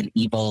weak and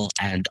evil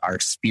and our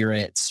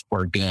spirits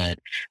were good.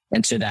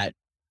 And so that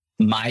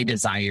my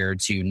desire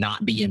to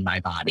not be in my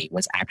body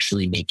was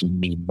actually making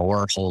me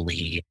more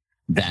holy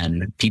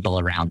than people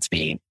around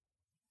me.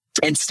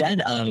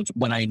 Instead of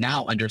when I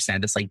now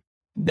understand, it's like,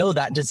 no,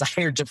 that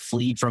desire to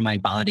flee from my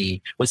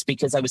body was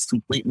because I was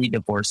completely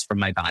divorced from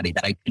my body,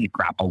 that I couldn't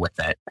grapple with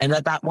it, and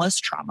that was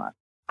trauma.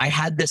 I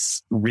had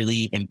this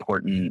really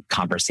important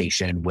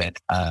conversation with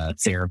a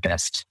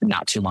therapist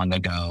not too long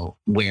ago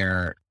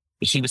where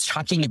he was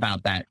talking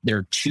about that there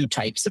are two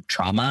types of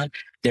trauma.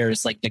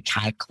 There's like the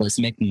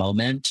cataclysmic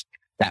moment,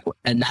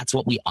 and that's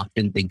what we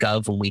often think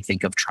of when we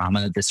think of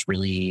trauma, this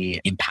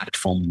really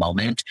impactful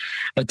moment.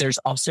 But there's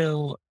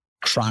also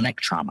chronic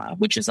trauma,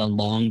 which is a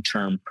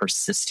long-term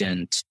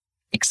persistent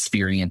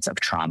experience of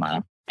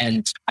trauma.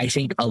 And I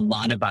think a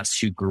lot of us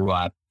who grew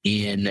up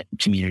in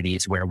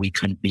communities where we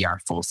couldn't be our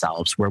full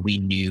selves, where we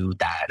knew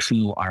that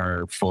who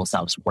our full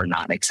selves were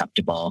not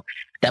acceptable,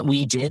 that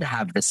we did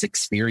have this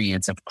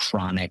experience of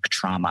chronic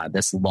trauma,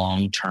 this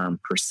long-term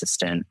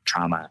persistent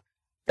trauma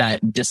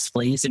that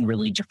displays in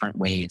really different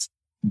ways,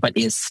 but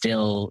is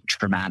still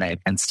traumatic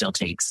and still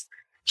takes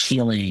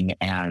healing,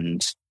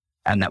 and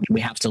that we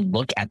have to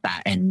look at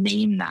that and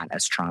name that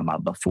as trauma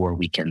before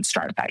we can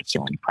start that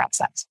healing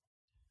process.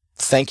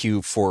 Thank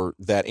you for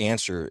that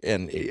answer.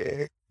 And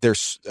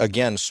there's,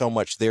 again, so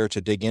much there to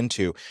dig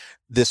into.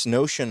 This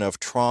notion of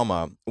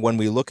trauma, when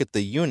we look at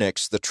the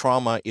eunuchs, the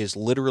trauma is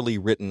literally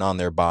written on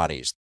their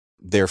bodies.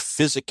 Their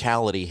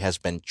physicality has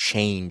been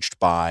changed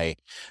by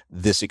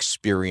this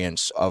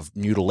experience of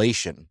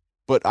mutilation.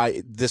 But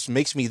this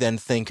makes me then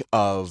think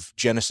of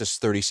Genesis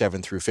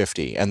 37 through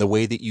 50 and the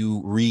way that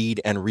you read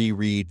and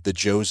reread the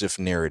Joseph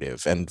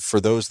narrative. And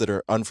for those that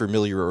are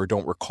unfamiliar or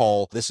don't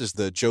recall, this is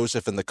the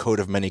Joseph and the Coat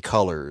of Many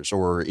Colors,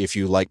 or if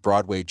you like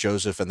Broadway,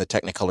 Joseph and the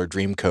Technicolor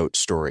Dreamcoat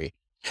story.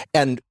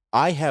 And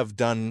I have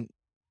done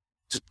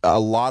a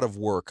lot of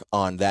work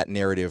on that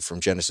narrative from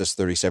Genesis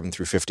 37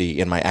 through 50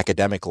 in my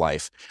academic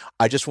life.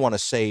 I just want to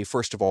say,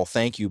 first of all,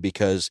 thank you,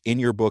 because in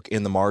your book,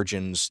 In the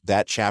Margins,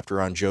 that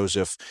chapter on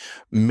Joseph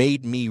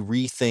made me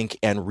rethink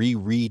and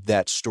reread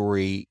that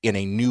story in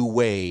a new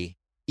way,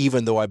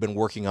 even though I've been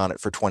working on it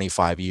for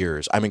 25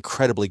 years. I'm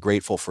incredibly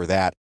grateful for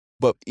that.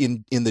 But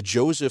in the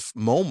Joseph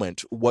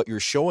moment, what you're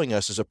showing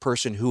us is a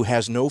person who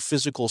has no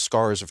physical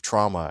scars of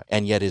trauma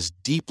and yet is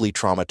deeply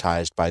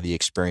traumatized by the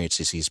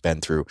experiences he's been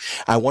through.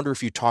 I wonder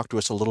if you talk to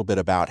us a little bit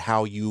about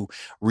how you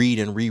read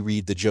and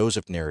reread the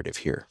Joseph narrative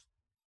here.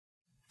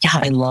 Yeah,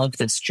 I love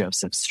this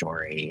Joseph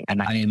story,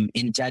 and I am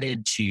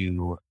indebted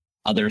to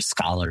other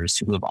scholars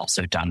who have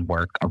also done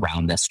work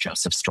around this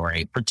Joseph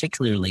story,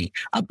 particularly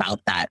about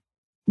that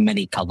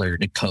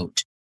many-colored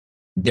coat.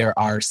 There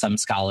are some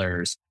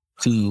scholars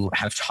who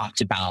have talked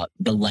about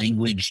the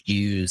language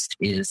used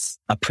is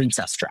a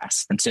princess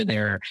dress. And so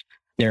there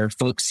are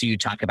folks who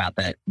talk about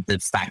the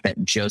fact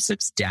that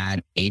Joseph's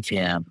dad gave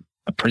him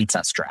a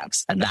princess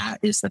dress. And that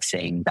is the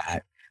thing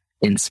that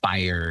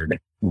inspired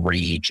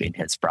rage in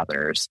his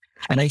brothers.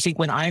 And I think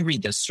when I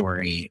read this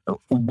story,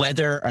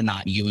 whether or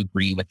not you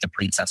agree with the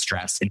princess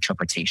dress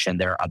interpretation,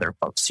 there are other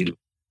folks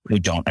who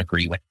don't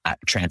agree with that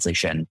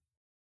translation.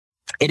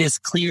 It is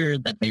clear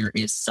that there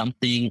is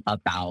something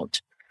about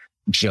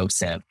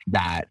Joseph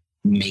that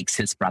makes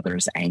his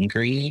brothers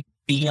angry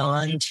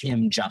beyond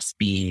him just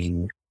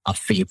being a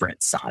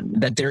favorite son,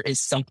 that there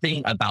is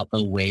something about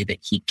the way that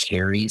he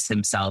carries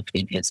himself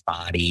in his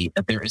body,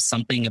 that there is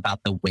something about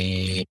the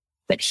way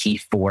that he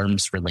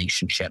forms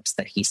relationships,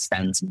 that he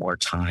spends more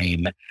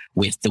time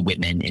with the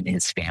women in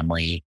his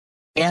family.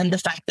 And the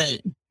fact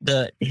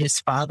that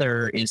his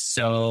father is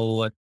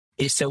so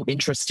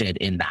interested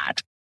in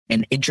that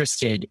and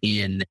interested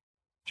in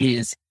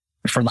his,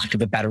 for lack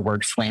of a better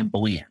word,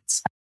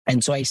 flamboyance.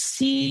 And so I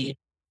see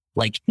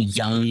like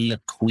young,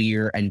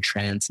 queer, and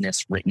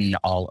transness written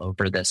all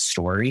over this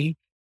story.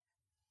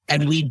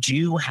 And we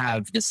do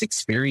have this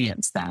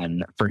experience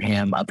then for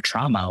him of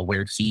trauma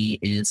where he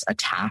is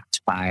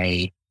attacked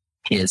by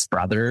his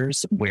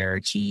brothers, where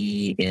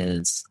he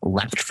is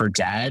left for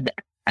dead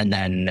and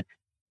then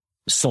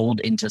sold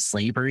into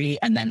slavery,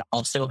 and then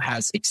also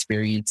has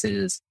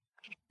experiences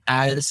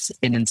as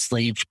an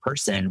enslaved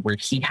person where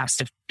he has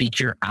to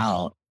figure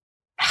out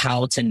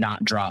how to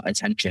not draw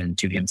attention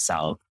to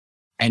himself.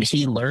 And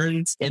he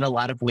learns in a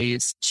lot of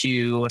ways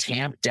to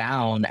tamp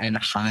down and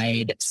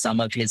hide some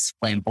of his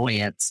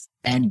flamboyance,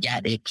 and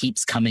yet it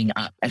keeps coming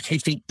up. And I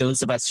think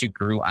those of us who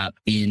grew up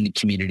in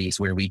communities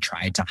where we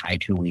tried to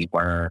hide who we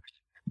were,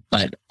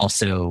 but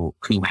also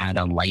who had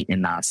a light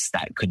in us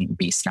that couldn't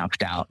be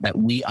snuffed out, that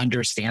we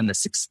understand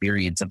this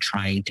experience of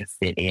trying to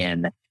fit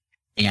in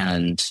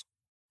and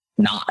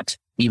not,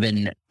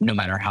 even no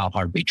matter how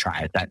hard we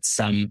try, that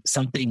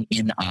something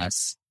in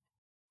us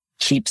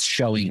keeps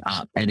showing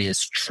up and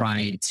is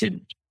trying to,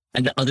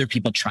 and other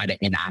people try to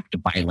enact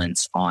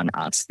violence on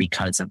us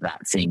because of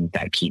that thing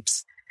that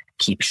keeps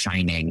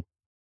shining.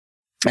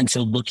 And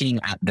so looking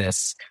at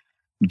this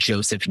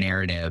Joseph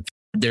narrative,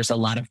 there's a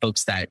lot of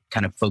folks that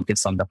kind of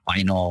focus on the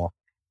final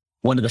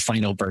one of the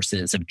final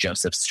verses of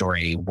Joseph's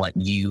story, what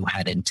you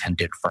had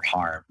intended for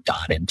harm,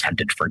 God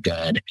intended for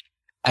good,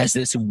 as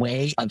this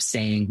way of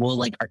saying, well,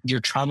 like your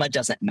trauma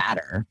doesn't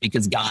matter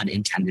because God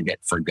intended it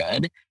for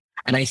good.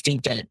 And I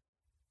think that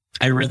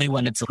I really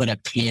wanted to put a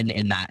pin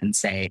in that and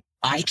say,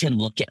 I can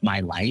look at my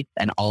life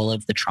and all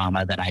of the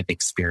trauma that I've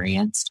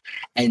experienced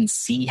and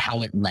see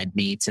how it led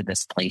me to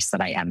this place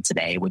that I am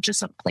today, which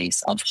is a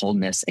place of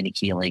wholeness and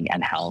healing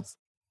and health.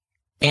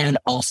 And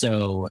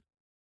also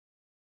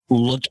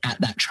look at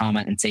that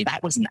trauma and say,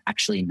 that was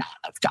actually not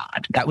of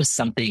God. That was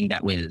something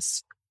that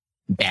was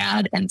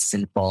bad and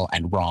sinful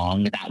and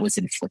wrong that was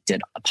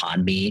inflicted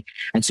upon me.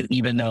 And so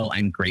even though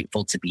I'm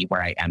grateful to be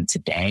where I am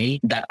today,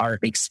 that our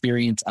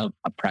experience of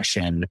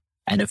oppression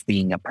and of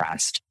being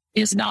oppressed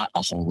is not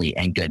a holy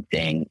and good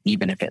thing,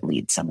 even if it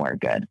leads somewhere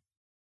good.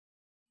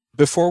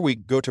 Before we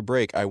go to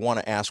break, I want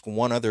to ask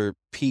one other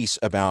piece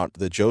about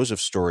the Joseph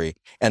story.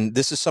 And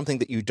this is something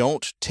that you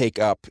don't take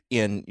up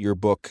in your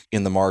book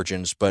In the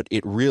Margins, but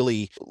it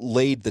really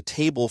laid the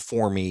table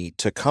for me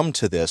to come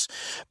to this,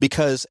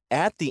 because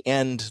at the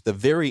end, the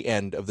very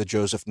end of the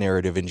Joseph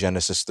narrative in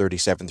Genesis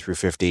 37 through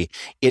 50,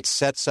 it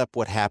sets up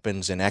what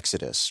happens in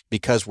Exodus,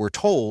 because we're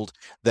told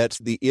that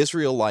the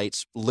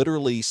Israelites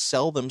literally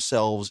sell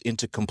themselves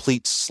into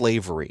complete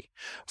slavery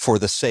for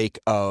the sake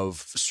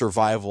of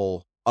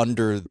survival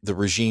under the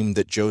regime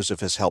that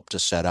Joseph has helped to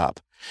set up.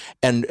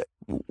 And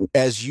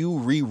as you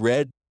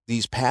reread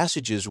these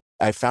passages,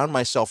 I found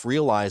myself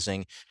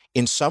realizing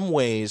in some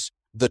ways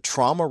the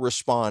trauma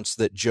response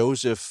that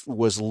Joseph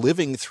was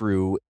living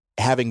through,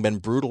 having been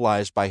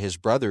brutalized by his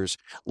brothers,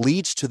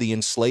 leads to the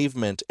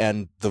enslavement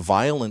and the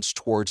violence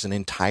towards an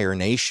entire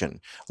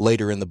nation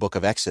later in the book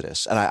of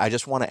Exodus. And I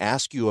just want to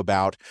ask you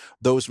about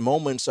those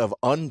moments of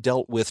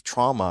undealt with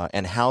trauma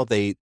and how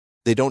they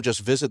don't just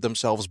visit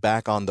themselves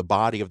back on the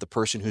body of the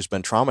person who's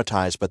been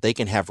traumatized, but they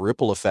can have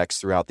ripple effects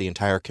throughout the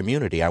entire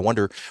community. I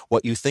wonder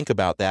what you think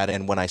about that.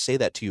 And when I say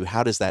that to you,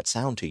 how does that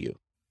sound to you?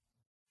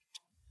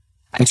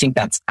 I think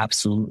that's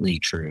absolutely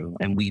true.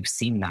 And we've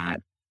seen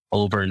that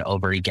over and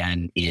over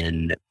again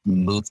in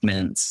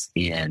movements,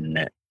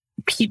 in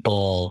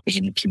people,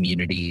 in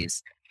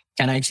communities.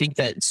 And I think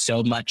that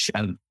so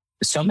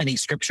many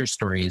scripture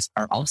stories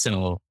are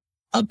also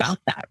about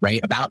that, right?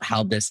 About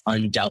how this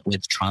undealt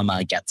with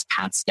trauma gets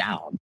passed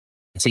down.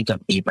 I think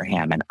of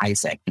Abraham and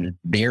Isaac and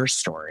their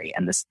story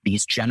and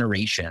these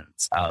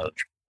generations of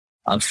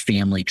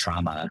family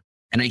trauma.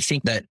 And I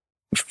think that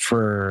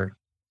for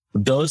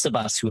those of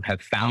us who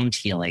have found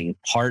healing,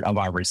 part of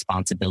our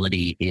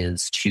responsibility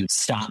is to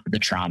stop the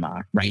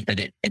trauma, right?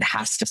 That it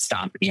has to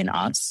stop in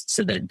us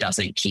so that it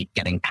doesn't keep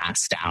getting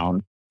passed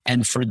down.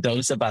 And for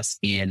those of us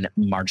in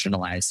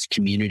marginalized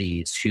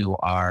communities who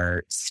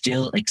are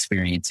still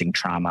experiencing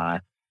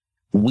trauma,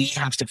 we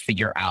have to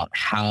figure out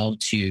how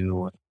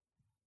to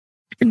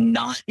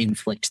not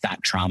inflict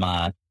that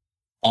trauma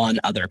on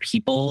other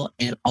people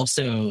and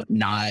also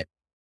not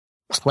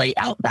play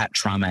out that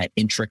trauma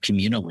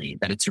intracommunally.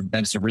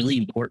 That's really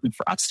important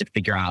for us to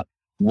figure out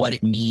what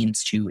it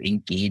means to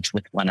engage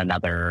with one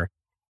another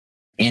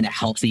in a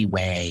healthy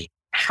way,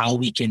 how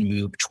we can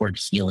move toward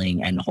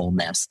healing and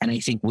wholeness. And I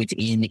think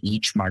within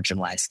each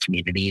marginalized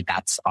community,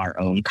 that's our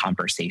own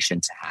conversation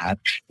to have.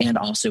 And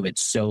also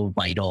it's so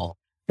vital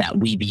that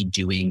we be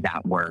doing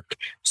that work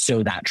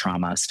so that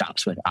trauma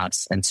stops with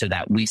us and so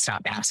that we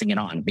stop passing it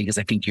on. Because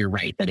I think you're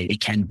right that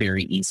it can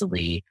very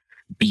easily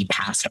be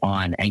passed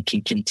on and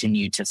can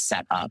continue to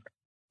set up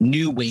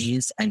new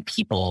ways and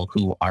people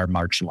who are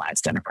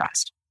marginalized and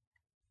oppressed.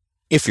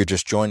 If you're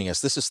just joining us,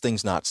 this is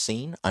Things Not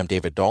Seen. I'm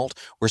David Dault.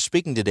 We're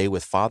speaking today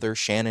with Father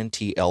Shannon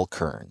T. L.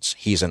 Kearns.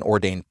 He's an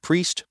ordained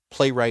priest,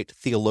 playwright,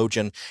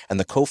 theologian, and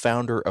the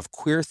co-founder of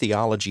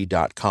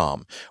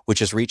queertheology.com, which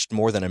has reached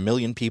more than 1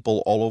 million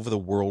people all over the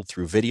world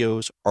through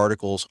videos,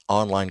 articles,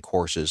 online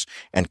courses,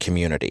 and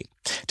community.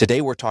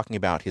 Today, we're talking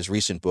about his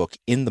recent book,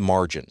 In the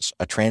Margins,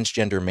 A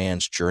Transgender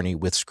Man's Journey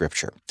with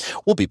Scripture.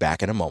 We'll be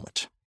back in a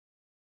moment.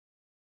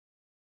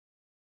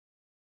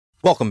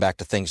 Welcome back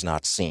to Things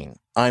Not Seen.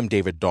 I'm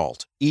David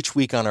Dault. Each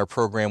week on our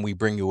program, we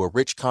bring you a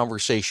rich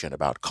conversation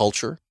about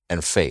culture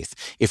and faith.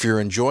 If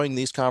you're enjoying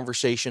these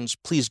conversations,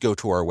 please go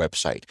to our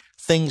website,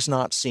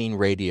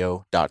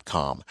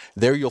 thingsnotseenradio.com.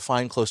 There you'll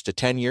find close to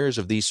 10 years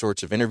of these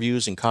sorts of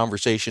interviews and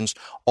conversations,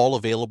 all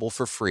available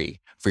for free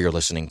for your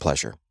listening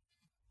pleasure.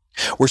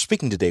 We're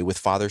speaking today with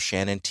Father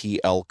Shannon T.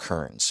 L.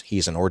 Kearns.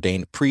 He's an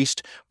ordained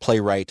priest,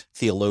 playwright,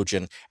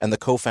 theologian, and the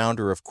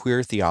co-founder of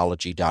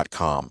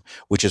queertheology.com,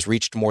 which has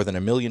reached more than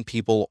 1 million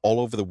people all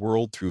over the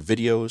world through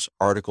videos,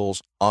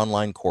 articles,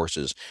 online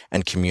courses,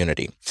 and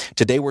community.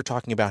 Today we're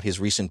talking about his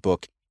recent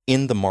book,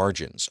 In the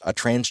Margins, A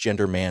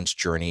Transgender Man's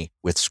Journey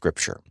with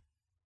Scripture.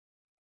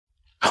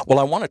 Well,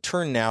 I want to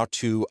turn now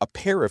to a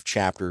pair of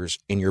chapters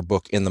in your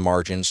book, In the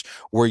Margins,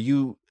 where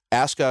you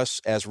ask us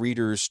as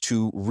readers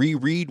to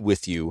reread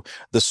with you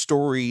the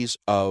stories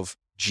of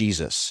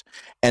Jesus.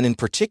 And in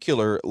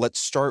particular, let's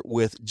start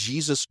with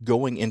Jesus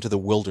going into the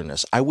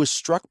wilderness. I was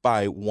struck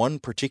by one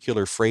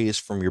particular phrase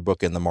from your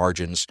book in the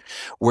margins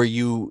where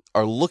you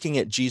are looking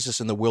at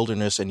Jesus in the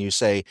wilderness and you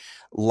say,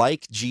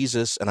 like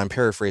Jesus, and I'm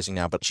paraphrasing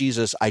now, but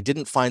Jesus, I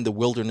didn't find the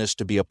wilderness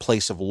to be a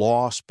place of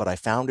loss, but I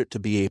found it to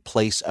be a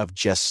place of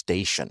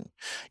gestation.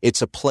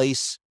 It's a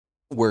place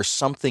where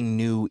something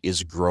new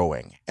is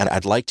growing. And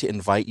I'd like to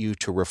invite you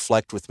to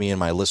reflect with me and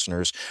my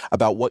listeners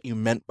about what you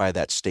meant by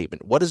that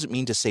statement. What does it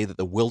mean to say that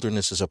the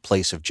wilderness is a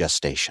place of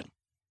gestation?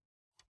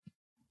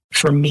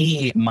 For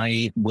me,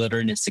 my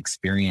wilderness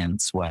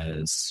experience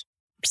was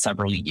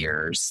several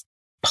years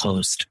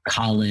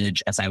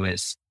post-college as I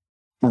was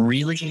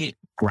really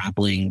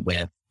grappling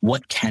with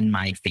what can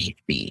my faith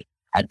be?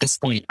 At this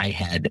point, I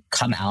had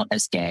come out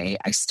as gay.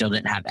 I still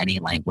didn't have any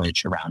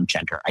language around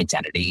gender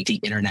identity. The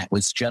internet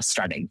was just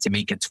starting to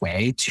make its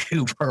way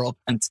to rural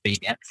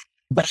Pennsylvania.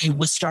 But I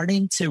was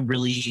starting to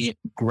really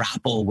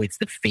grapple with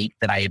the faith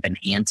that I had been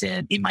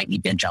handed in my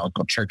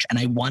evangelical church. And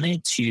I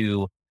wanted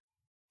to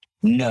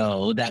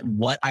know that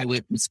what I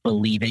was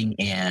believing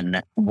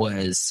in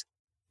was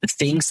the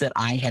things that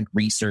I had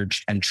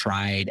researched and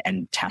tried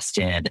and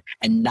tested,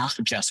 and not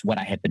just what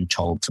I had been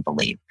told to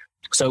believe.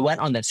 So I went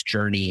on this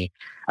journey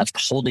of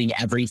holding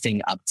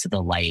everything up to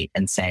the light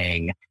and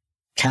saying,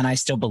 can I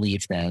still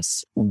believe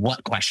this?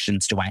 What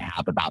questions do I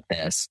have about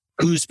this?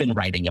 Who's been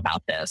writing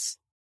about this?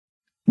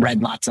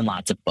 Read lots and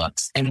lots of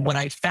books. And what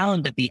I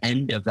found at the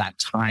end of that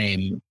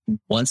time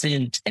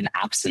wasn't an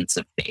absence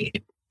of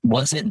faith,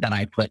 wasn't that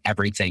I put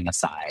everything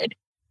aside.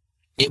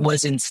 It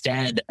was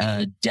instead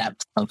a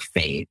depth of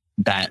faith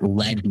that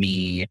led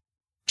me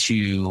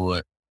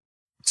to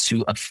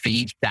a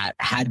faith that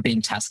had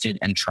been tested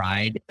and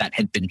tried, that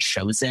had been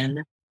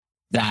chosen,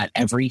 that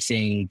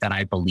everything that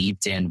I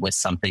believed in was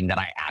something that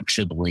I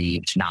actually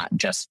believed, not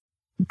just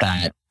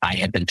that I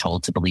had been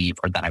told to believe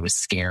or that I was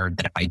scared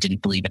that if I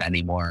didn't believe it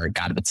anymore,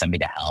 God would send me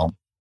to hell.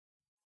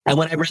 And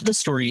when I read the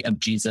story of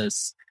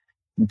Jesus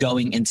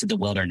going into the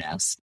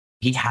wilderness,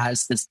 he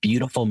has this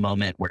beautiful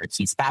moment where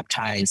he's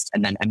baptized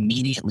and then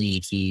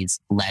immediately he's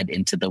led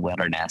into the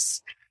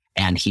wilderness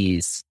and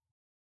he's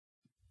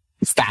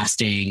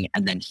fasting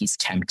and then he's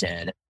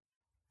tempted.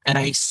 And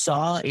I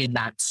saw in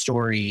that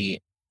story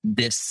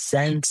this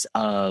sense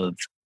of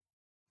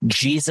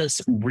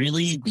Jesus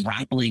really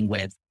grappling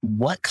with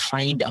what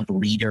kind of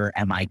leader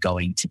am I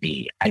going to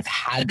be? I've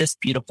had this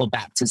beautiful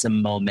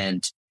baptism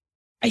moment.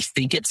 I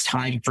think it's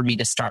time for me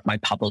to start my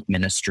public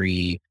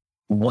ministry.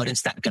 What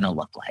is that going to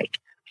look like?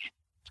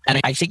 And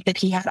I think that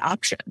he had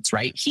options,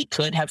 right? He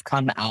could have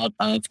come out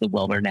of the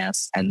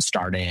wilderness and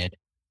started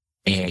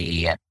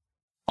a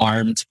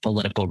armed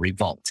political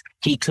revolt.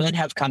 He could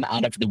have come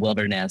out of the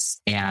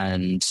wilderness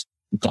and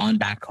gone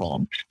back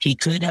home. He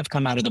could have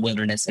come out of the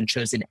wilderness and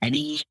chosen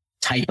any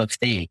type of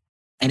thing.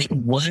 And it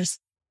was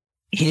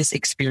his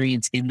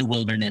experience in the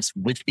wilderness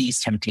with these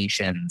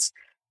temptations,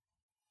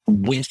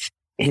 with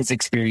his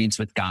experience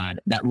with God,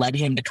 that led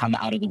him to come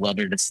out of the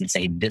wilderness and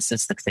say, this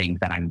is the thing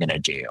that I'm going to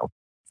do.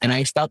 And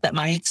I felt that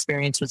my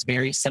experience was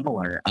very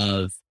similar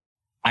of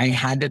I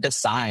had to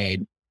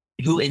decide,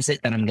 who is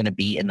it that I'm going to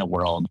be in the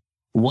world?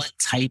 What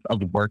type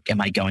of work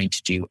am I going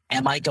to do?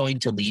 Am I going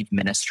to leave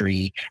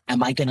ministry?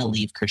 Am I going to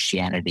leave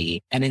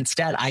Christianity? And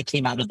instead, I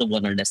came out of the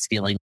wilderness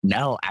feeling,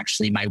 no,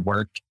 actually, my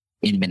work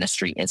in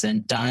ministry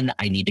isn't done.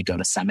 I need to go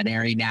to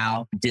seminary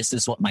now. This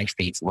is what my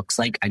faith looks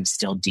like. I'm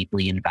still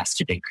deeply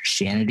invested in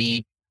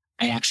Christianity.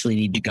 I actually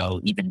need to go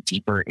even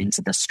deeper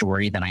into the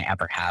story than I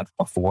ever have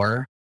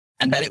before.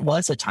 And that it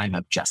was a time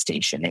of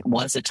gestation. It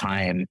was a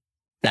time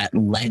that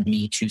led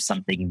me to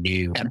something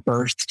new, that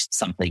birthed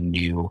something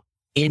new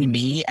in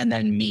me and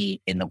then me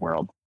in the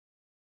world.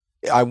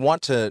 I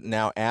want to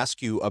now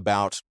ask you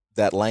about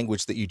that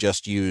language that you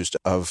just used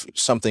of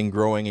something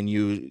growing in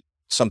you,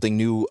 something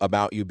new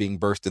about you being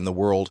birthed in the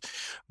world,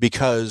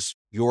 because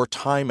your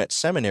time at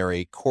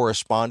seminary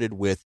corresponded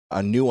with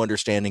a new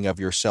understanding of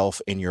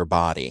yourself in your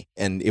body.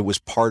 And it was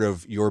part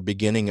of your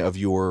beginning of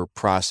your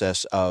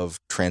process of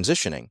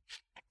transitioning.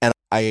 And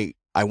I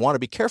want to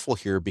be careful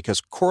here because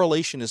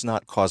correlation is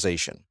not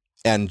causation.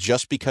 And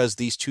just because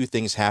these two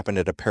things happened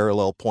at a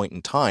parallel point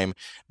in time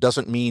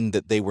doesn't mean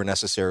that they were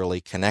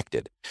necessarily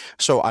connected.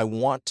 So I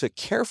want to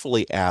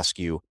carefully ask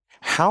you,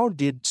 how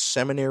did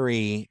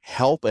seminary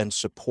help and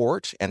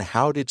support, and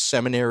how did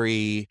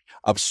seminary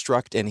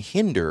obstruct and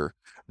hinder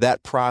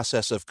that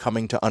process of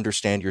coming to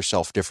understand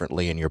yourself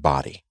differently in your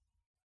body?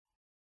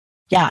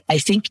 Yeah, I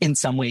think in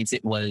some ways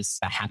it was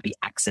a happy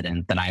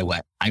accident that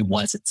I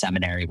was at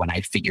seminary when I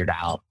figured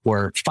out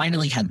or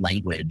finally had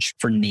language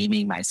for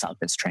naming myself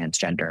as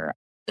transgender.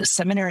 The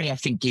seminary, I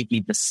think, gave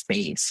me the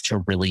space to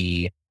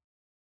really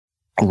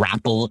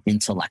grapple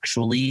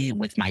intellectually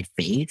with my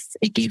faith.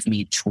 It gave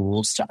me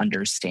tools to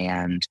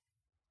understand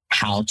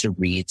how to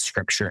read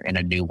scripture in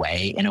a new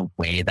way, in a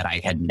way that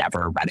I had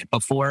never read it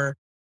before.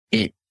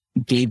 It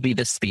gave me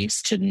the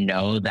space to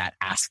know that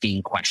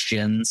asking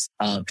questions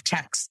of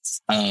texts,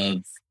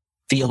 of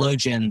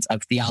theologians,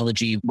 of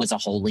theology was a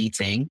holy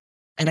thing.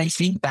 And I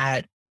think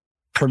that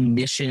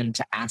permission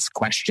to ask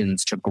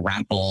questions, to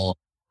grapple,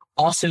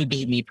 also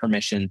gave me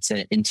permission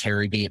to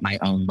interrogate my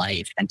own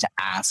life and to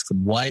ask,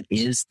 what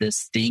is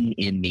this thing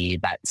in me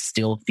that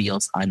still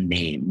feels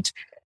unnamed?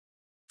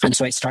 And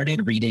so I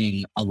started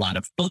reading a lot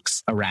of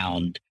books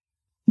around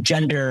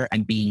gender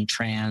and being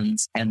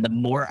trans. And the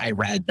more I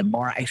read, the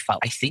more I felt,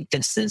 I think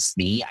this is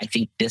me. I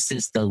think this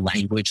is the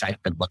language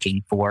I've been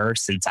looking for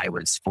since I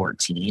was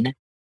 14.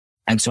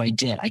 And so I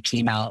did. I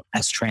came out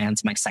as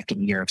trans my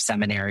second year of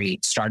seminary,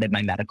 started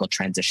my medical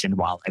transition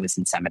while I was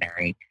in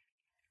seminary.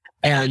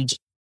 And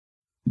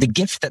the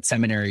gift that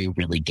seminary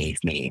really gave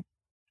me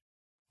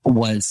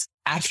was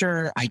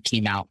after I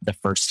came out the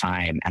first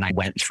time and I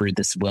went through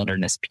this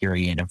wilderness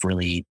period of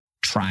really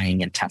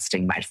trying and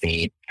testing my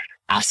faith,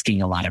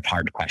 asking a lot of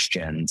hard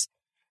questions,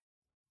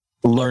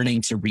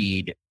 learning to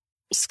read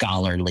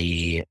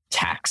scholarly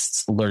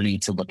texts,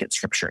 learning to look at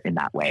scripture in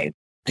that way.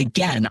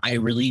 Again, I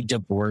really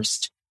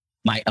divorced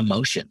my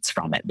emotions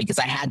from it because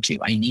I had to.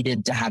 I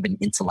needed to have an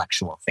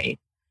intellectual faith.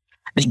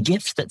 The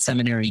gift that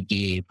seminary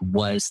gave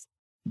was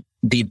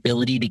the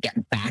ability to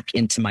get back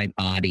into my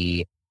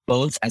body,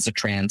 both as a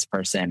trans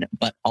person,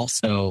 but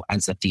also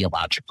as a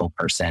theological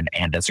person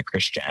and as a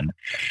Christian,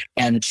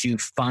 and to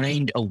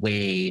find a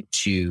way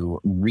to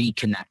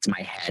reconnect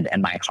my head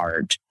and my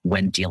heart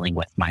when dealing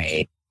with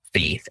my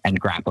faith and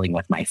grappling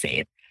with my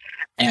faith.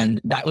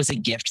 And that was a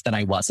gift that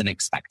I wasn't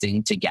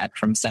expecting to get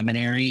from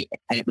seminary.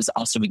 And it was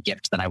also a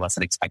gift that I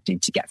wasn't expecting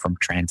to get from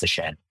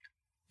transition.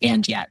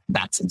 And yet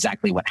that's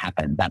exactly what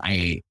happened,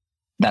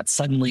 that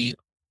suddenly,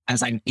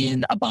 as I'm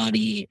in a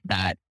body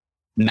that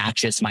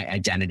matches my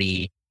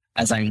identity,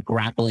 as I'm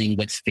grappling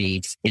with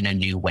faith in a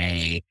new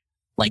way,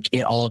 like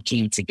it all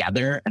came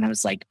together. And I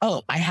was like,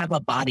 oh, I have a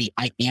body.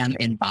 I am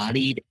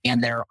embodied.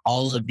 And there are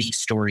all of these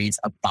stories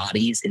of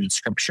bodies in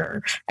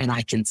scripture. And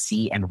I can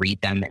see and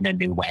read them in a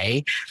new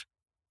way.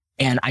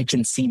 And I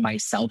can see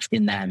myself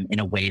in them in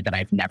a way that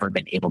I've never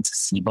been able to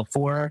see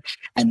before.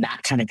 And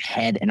that kind of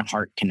head and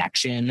heart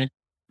connection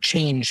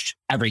changed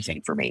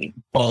everything for me,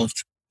 both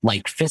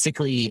like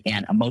physically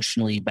and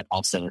emotionally, but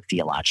also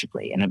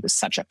theologically. And it was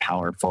such a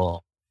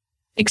powerful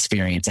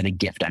experience and a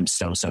gift I'm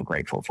so, so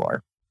grateful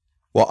for.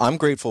 Well, I'm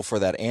grateful for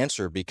that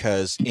answer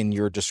because in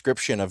your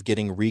description of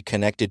getting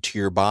reconnected to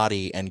your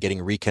body and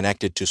getting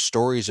reconnected to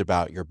stories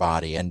about your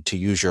body, and to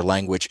use your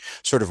language,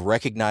 sort of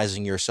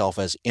recognizing yourself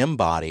as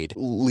embodied,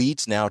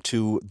 leads now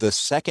to the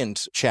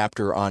second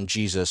chapter on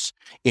Jesus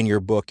in your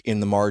book,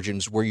 In the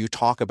Margins, where you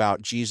talk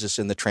about Jesus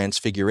in the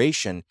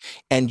Transfiguration,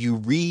 and you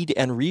read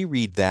and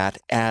reread that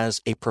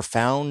as a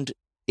profound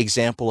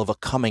example of a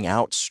coming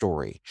out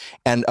story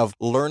and of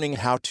learning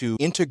how to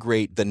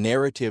integrate the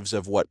narratives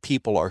of what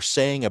people are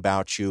saying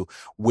about you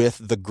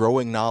with the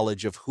growing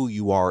knowledge of who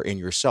you are in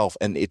yourself.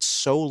 And it's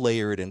so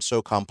layered and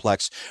so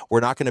complex.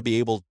 We're not going to be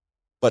able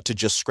but to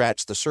just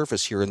scratch the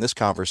surface here in this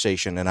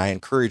conversation. And I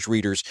encourage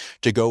readers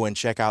to go and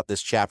check out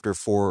this chapter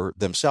for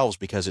themselves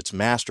because it's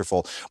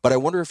masterful. But I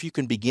wonder if you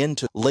can begin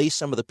to lay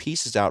some of the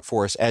pieces out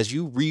for us as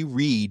you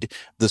reread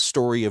the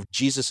story of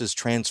Jesus's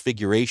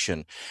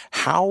transfiguration.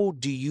 How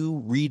do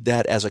you read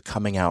that as a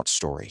coming out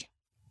story?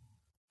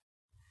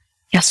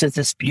 Yes, it's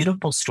this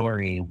beautiful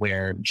story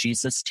where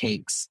Jesus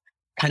takes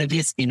kind of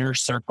his inner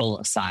circle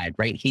aside,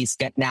 right? He's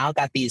now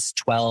got these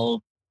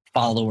 12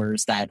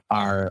 followers that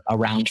are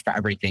around for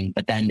everything.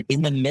 But then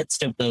in the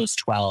midst of those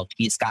 12,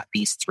 he's got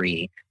these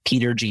 3,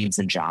 Peter, James,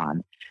 and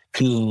John,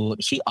 who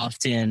he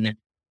often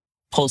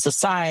pulls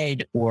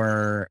aside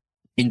or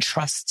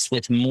entrusts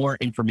with more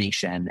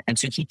information. And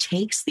so he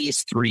takes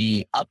these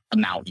 3 up a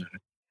mountain.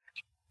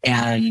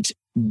 And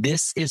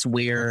this is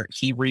where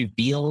he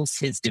reveals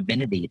his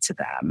divinity to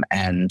them.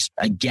 And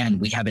again,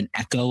 we have an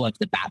echo of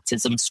the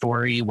baptism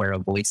story where a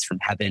voice from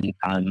heaven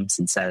comes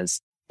and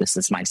says, "This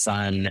is my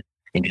son,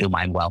 in whom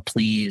I'm well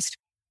pleased."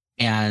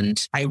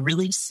 And I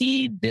really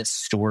see this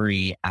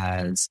story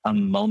as a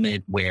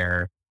moment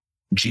where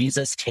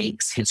Jesus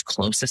takes his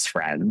closest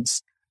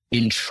friends,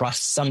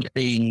 entrusts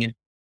something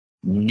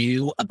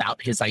new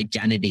about his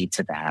identity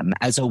to them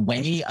as a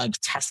way of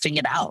testing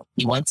it out.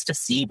 He wants to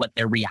see what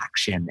their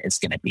reaction is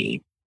going to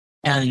be.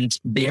 And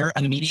their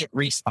immediate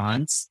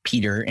response,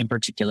 Peter in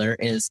particular,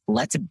 is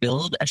let's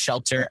build a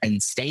shelter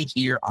and stay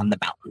here on the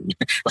mountain.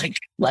 Like,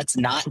 let's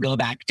not go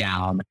back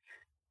down.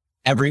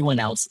 Everyone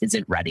else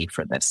isn't ready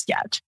for this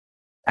yet.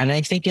 And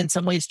I think in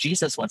some ways,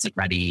 Jesus wasn't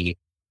ready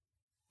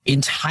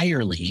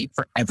entirely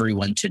for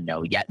everyone to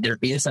know yet. There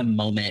is a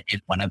moment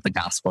in one of the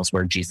Gospels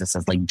where Jesus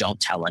says, like,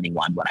 don't tell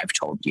anyone what I've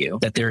told you,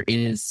 that there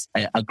is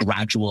a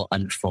gradual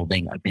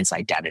unfolding of his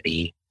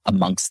identity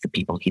amongst the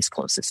people he's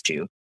closest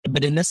to.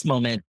 But in this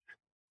moment,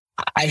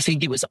 I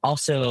think it was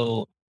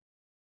also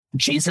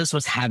Jesus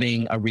was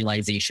having a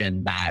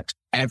realization that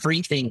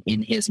everything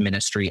in his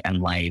ministry and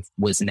life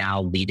was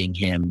now leading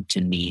him to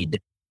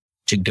need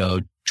to go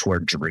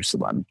toward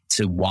Jerusalem,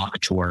 to walk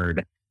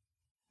toward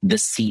the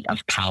seat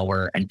of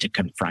power and to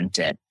confront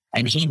it.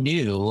 And he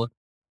knew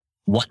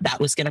what that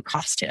was going to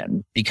cost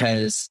him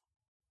because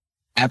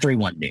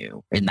everyone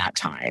knew in that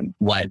time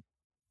what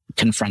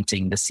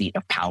confronting the seat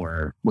of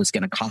power was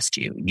going to cost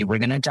you. You were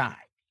going to die.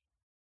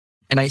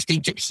 And I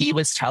think that he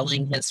was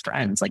telling his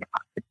friends, like,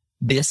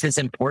 this is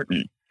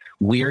important.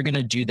 We're going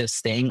to do this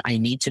thing. I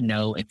need to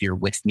know if you're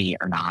with me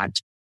or not.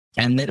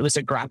 And that it was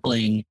a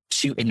grappling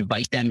to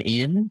invite them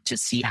in to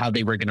see how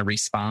they were going to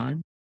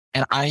respond.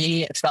 And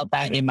I felt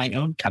that in my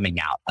own coming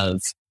out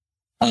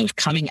of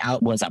coming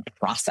out was a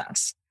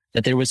process,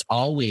 that there was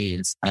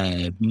always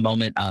a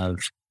moment of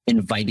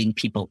inviting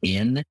people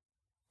in,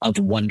 of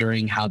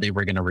wondering how they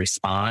were going to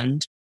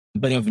respond,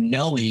 but of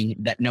knowing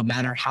that no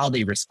matter how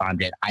they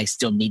responded, I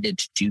still needed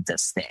to do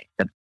this thing,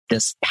 that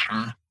this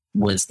path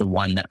was the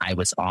one that I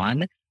was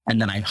on.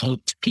 And then I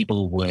hoped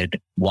people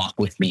would walk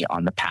with me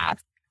on the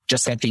path.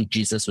 Just like I think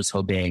Jesus was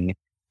hoping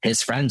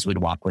his friends would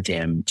walk with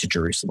him to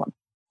Jerusalem.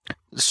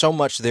 So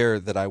much there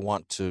that I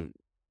want to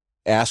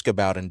ask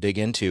about and dig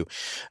into.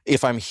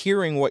 If I'm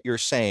hearing what you're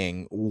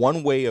saying,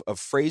 one way of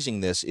phrasing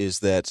this is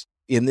that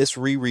in this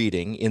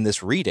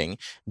reading,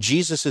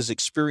 Jesus's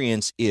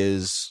experience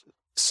is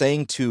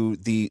saying to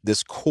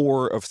this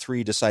core of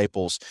 3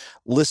 disciples,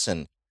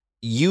 listen,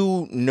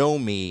 you know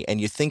me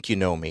and you think you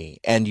know me,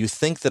 and you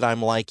think that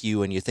I'm like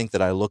you and you think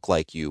that I look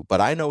like you,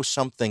 but I know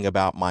something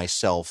about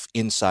myself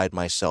inside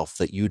myself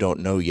that you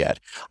don't know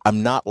yet.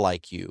 I'm not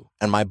like you,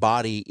 and my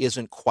body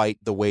isn't quite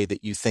the way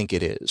that you think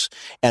it is,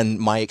 and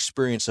my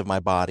experience of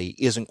my body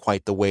isn't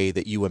quite the way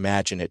that you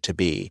imagine it to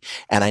be.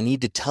 And I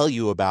need to tell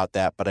you about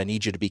that, but I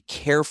need you to be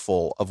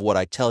careful of what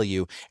I tell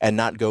you and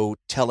not go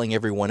telling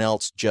everyone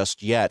else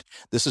just yet.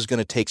 This is going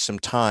to take some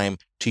time.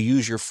 To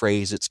use your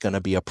phrase, it's going to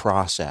be a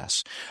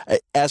process.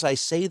 As I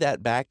say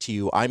that back to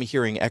you, I'm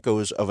hearing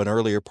echoes of an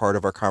earlier part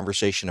of our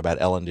conversation about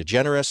Ellen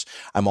DeGeneres.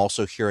 I'm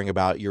also hearing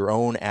about your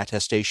own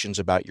attestations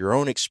about your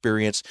own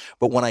experience.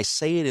 But when I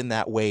say it in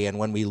that way, and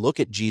when we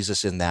look at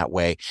Jesus in that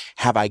way,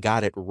 have I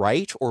got it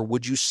right? Or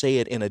would you say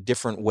it in a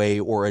different way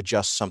or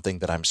adjust something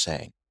that I'm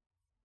saying?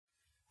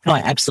 No,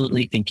 I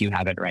absolutely think you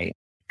have it right.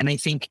 And I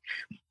think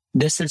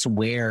this is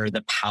where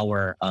the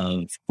power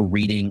of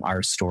reading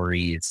our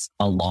stories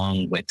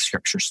along with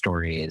scripture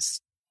stories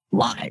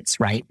lies,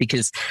 right?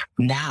 Because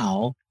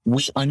now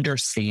we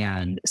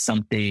understand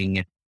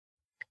something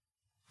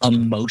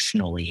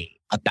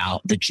emotionally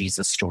about the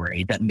Jesus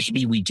story that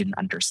maybe we didn't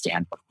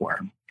understand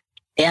before.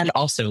 And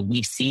also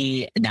we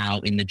see now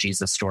in the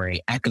Jesus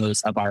story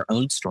echoes of our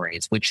own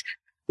stories, which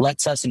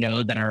lets us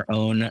know that our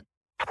own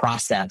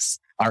process,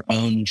 our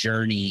own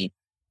journey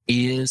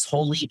is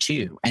holy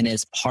too, and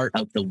is part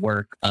of the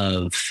work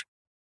of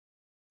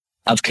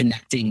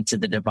connecting to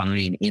the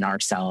divine in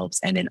ourselves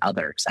and in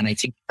others. And I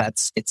think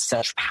it's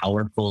such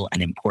powerful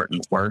and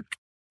important work.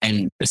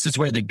 And this is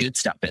where the good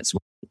stuff is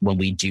when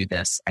we do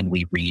this and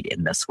we read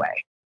in this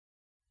way.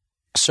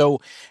 So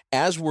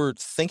as we're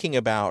thinking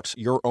about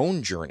your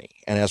own journey,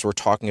 and as we're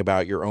talking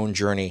about your own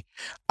journey,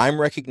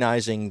 I'm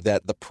recognizing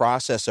that the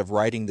process of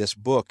writing this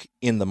book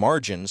in the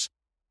margins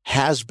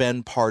has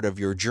been part of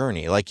your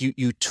journey. Like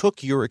you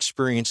took your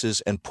experiences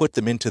and put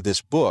them into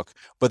this book,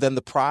 but then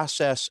the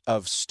process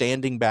of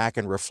standing back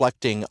and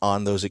reflecting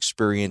on those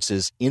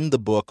experiences in the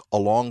book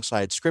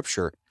alongside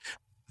scripture,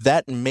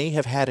 that may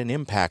have had an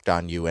impact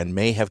on you and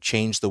may have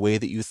changed the way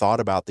that you thought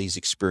about these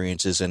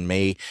experiences and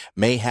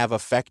may have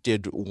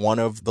affected one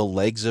of the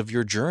legs of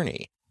your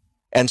journey.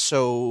 And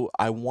so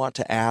I want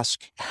to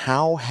ask,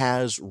 how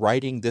has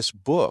writing this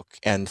book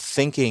and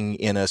thinking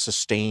in a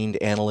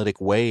sustained analytic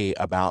way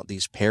about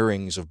these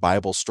pairings of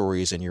Bible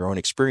stories and your own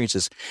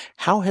experiences,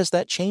 how has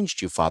that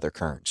changed you, Father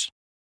Kearns?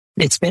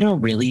 It's been a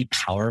really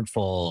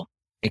powerful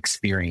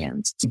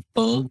experience,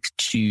 both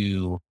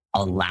to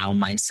allow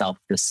myself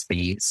the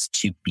space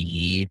to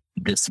be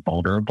this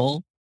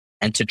vulnerable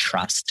and to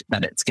trust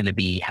that it's going to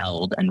be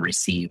held and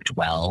received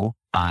well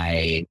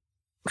by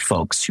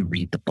folks who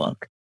read the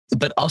book.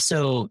 But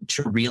also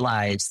to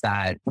realize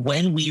that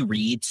when we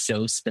read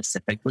so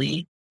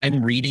specifically,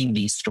 I'm reading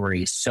these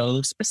stories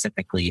so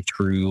specifically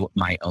through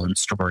my own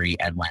story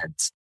and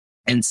lens.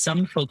 And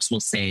some folks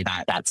will say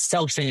that that's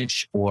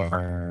selfish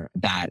or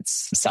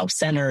that's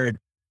self-centered.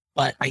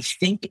 But I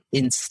think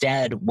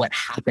instead what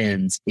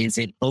happens is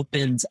it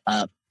opens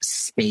up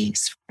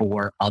space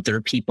for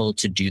other people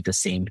to do the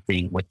same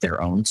thing with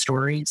their own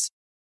stories.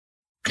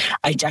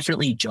 I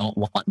definitely don't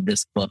want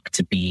this book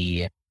to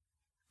be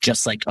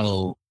just like,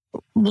 oh,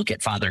 look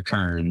at Father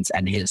Kearns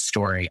and his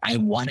story. I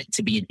want it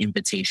to be an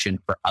invitation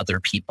for other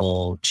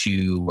people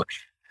to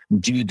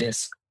do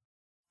this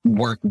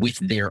work with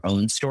their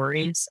own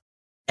stories.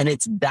 And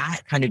it's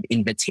that kind of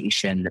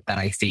invitation that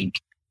I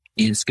think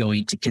is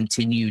going to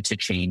continue to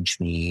change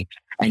me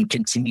and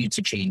continue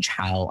to change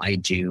how I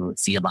do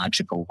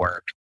theological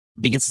work,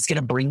 because it's going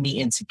to bring me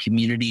into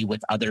community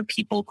with other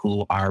people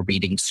who are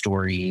reading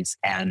stories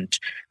and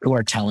who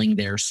are telling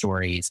their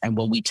stories. And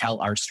when we tell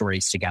our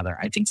stories together,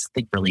 I think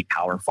something really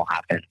powerful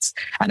happens.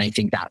 And I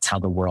think that's how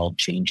the world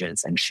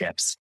changes and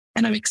shifts.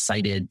 And I'm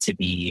excited to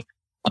be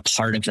a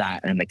part of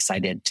that. And I'm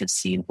excited to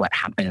see what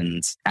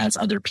happens as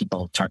other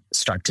people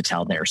start to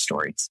tell their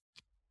stories.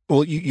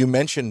 Well, you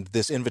mentioned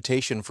this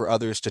invitation for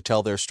others to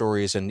tell their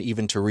stories and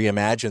even to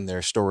reimagine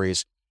their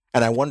stories.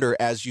 And I wonder,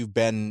 as you've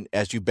been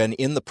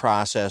in the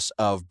process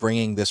of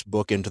bringing this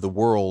book into the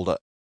world,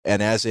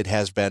 and as it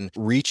has been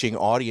reaching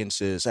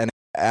audiences. And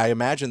I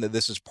imagine that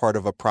this is part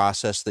of a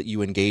process that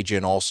you engage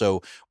in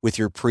also with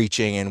your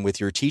preaching and with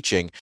your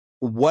teaching.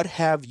 What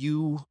have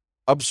you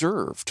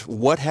observed?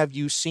 What have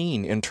you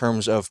seen in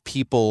terms of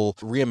people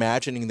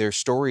reimagining their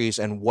stories,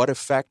 and what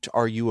effect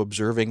are you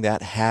observing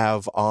that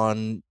have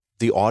on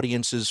the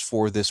audiences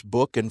for this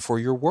book and for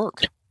your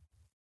work?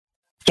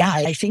 Yeah,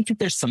 I think that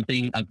there's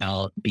something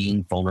about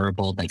being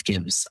vulnerable that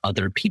gives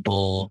other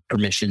people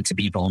permission to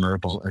be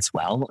vulnerable as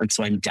well. And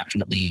so I'm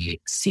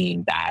definitely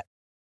seeing that.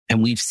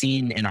 And we've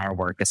seen in our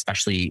work,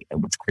 especially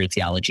with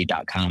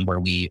queertheology.com, where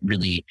we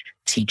really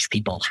teach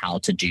people how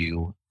to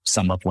do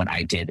some of what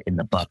I did in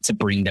the book, to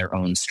bring their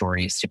own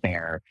stories to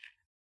bear,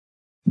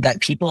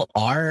 that people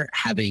are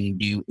having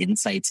new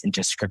insights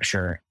into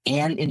Scripture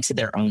and into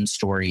their own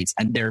stories,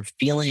 and they're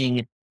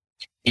feeling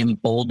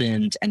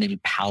emboldened and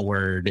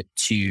empowered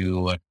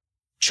to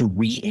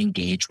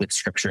re-engage with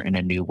Scripture in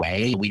a new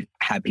way. We've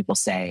had people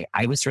say,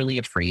 I was really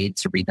afraid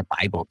to read the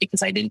Bible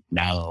because I didn't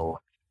know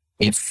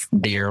if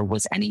there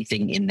was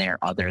anything in there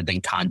other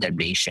than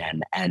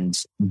condemnation.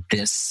 And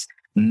this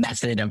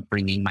method of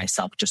bringing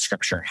myself to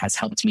Scripture has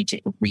helped me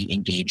to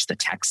re-engage the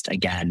text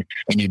again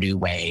in a new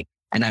way.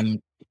 And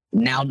I'm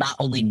now not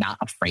only not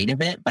afraid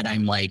of it, but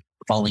I'm like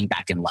falling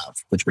back in love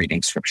with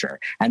reading Scripture.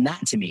 And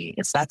that to me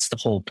that's the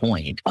whole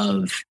point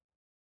of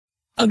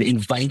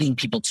inviting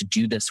people to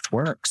do this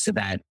work, so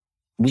that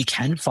we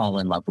can fall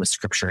in love with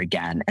Scripture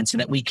again, and so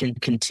that we can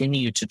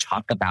continue to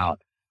talk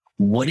about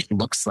what it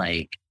looks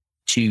like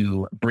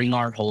to bring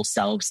our whole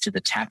selves to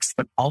the text,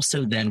 but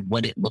also then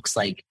what it looks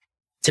like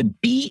to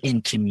be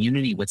in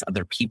community with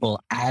other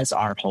people as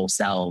our whole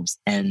selves,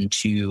 and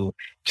to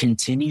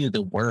continue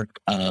the work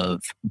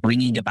of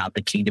bringing about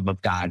the kingdom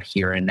of God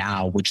here and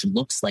now, which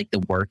looks like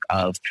the work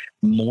of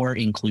more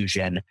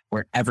inclusion,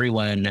 where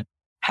everyone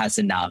has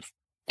enough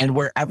and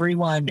where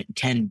everyone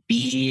can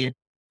be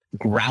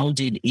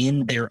grounded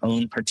in their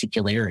own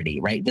particularity,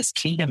 right? This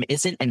kingdom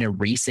isn't an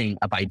erasing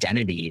of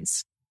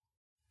identities.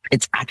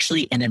 It's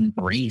actually an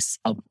embrace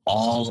of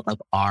all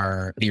of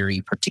our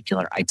very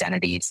particular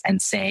identities,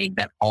 and saying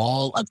that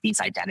all of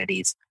these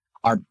identities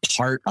are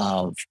part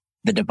of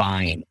the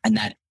divine, and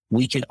that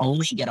we can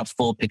only get a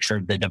full picture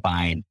of the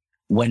divine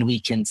when we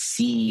can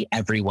see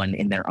everyone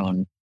in their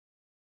own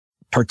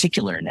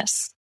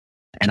particularness.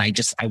 And I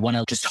want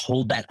to just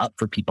hold that up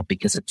for people,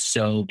 because it's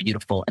so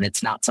beautiful, and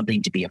it's not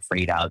something to be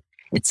afraid of.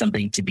 It's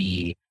something to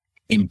be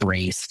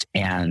embraced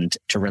and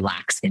to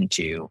relax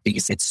into,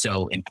 because it's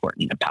so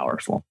important and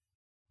powerful.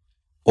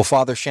 Well,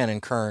 Father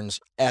Shannon Kearns,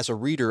 as a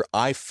reader,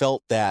 I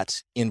felt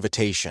that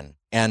invitation,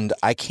 and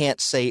I can't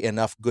say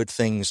enough good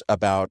things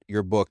about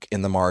your book,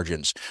 In the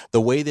Margins.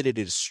 The way that it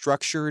is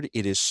structured,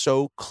 it is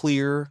so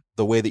clear.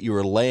 The way that you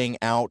are laying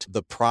out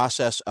the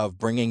process of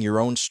bringing your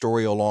own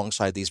story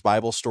alongside these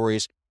Bible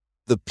stories,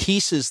 the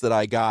pieces that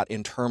I got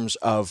in terms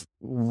of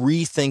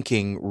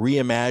rethinking,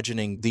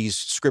 reimagining these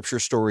Scripture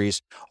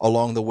stories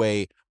along the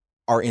way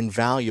are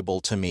invaluable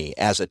to me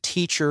as a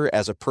teacher,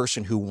 as a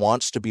person who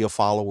wants to be a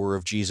follower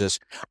of Jesus.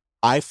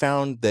 I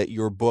found that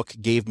your book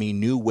gave me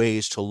new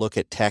ways to look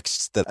at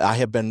texts that I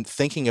have been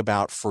thinking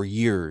about for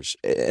years,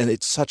 and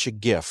it's such a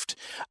gift.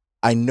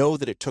 I know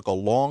that it took a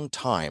long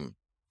time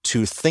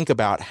to think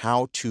about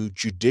how to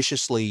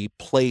judiciously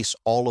place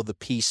all of the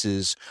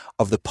pieces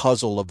of the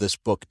puzzle of this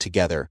book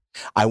together.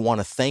 I want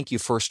to thank you,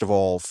 first of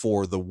all,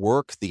 for the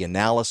work, the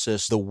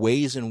analysis, the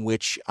ways in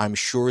which I'm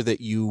sure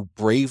that you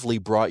bravely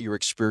brought your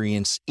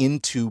experience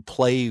into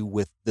play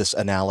with this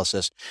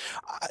analysis.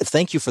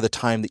 Thank you for the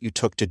time that you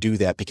took to do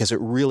that, because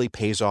it really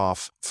pays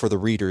off for the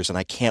readers, and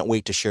I can't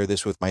wait to share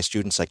this with my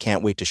students. I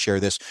can't wait to share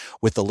this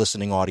with the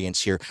listening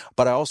audience here.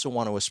 But I also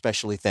want to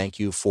especially thank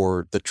you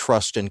for the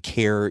trust and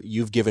care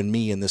you've given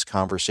me in this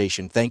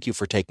conversation. Thank you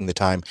for taking the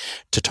time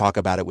to talk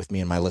about it with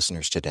me and my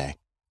listeners today.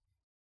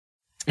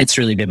 It's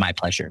really been my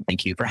pleasure.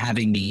 Thank you for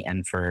having me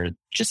and for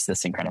just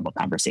this incredible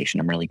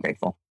conversation. I'm really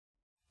grateful.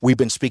 We've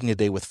been speaking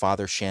today with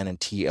Father Shannon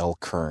T.L.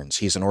 Kearns.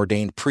 He's an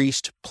ordained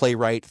priest,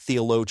 playwright,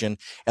 theologian,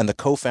 and the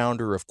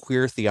co-founder of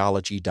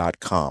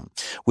queertheology.com,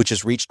 which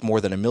has reached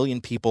more than 1 million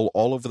people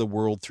all over the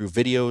world through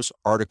videos,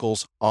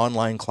 articles,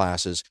 online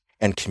classes,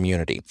 and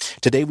community.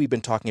 Today, we've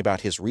been talking about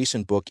his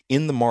recent book,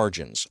 In the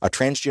Margins, A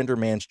Transgender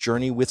Man's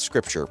Journey with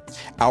Scripture,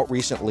 out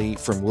recently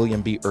from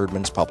William B.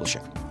 Erdman's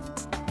Publishing.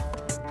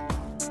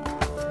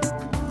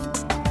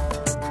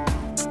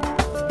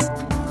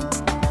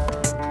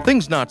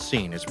 Things Not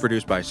Seen is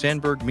produced by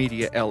Sandberg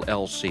Media,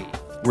 LLC.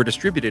 We're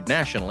distributed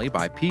nationally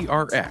by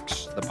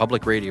PRX, the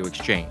Public Radio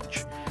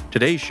Exchange.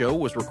 Today's show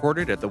was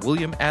recorded at the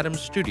William Adams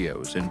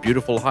Studios in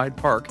beautiful Hyde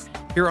Park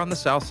here on the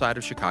south side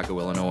of Chicago,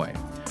 Illinois.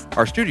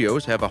 Our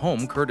studios have a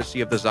home courtesy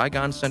of the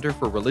Zygon Center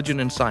for Religion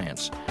and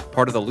Science,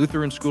 part of the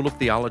Lutheran School of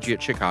Theology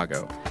at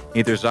Chicago.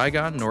 Neither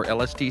Zygon nor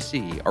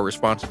LSTC are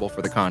responsible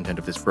for the content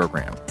of this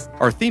program.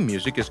 Our theme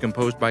music is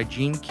composed by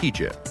Gene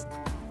Kija.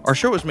 Our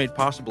show is made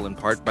possible in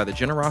part by the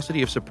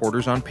generosity of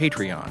supporters on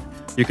Patreon.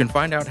 You can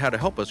find out how to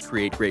help us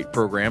create great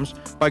programs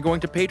by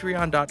going to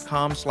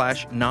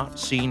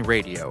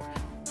patreon.com/notseenradio.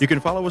 You can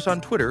follow us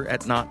on Twitter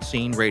at Not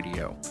Seen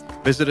Radio.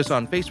 Visit us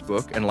on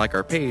Facebook and like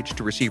our page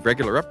to receive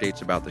regular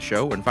updates about the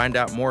show and find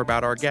out more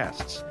about our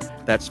guests.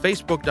 That's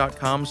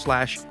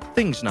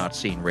facebook.com/Things Not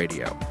Seen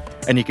Radio.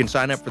 And you can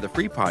sign up for the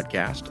free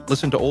podcast,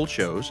 listen to old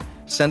shows,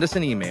 send us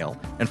an email,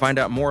 and find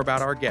out more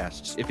about our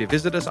guests if you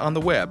visit us on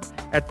the web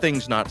at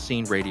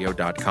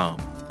thingsnotseenradio.com.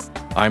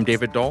 I'm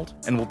David Dault,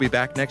 and we'll be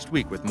back next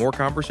week with more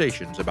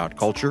conversations about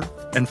culture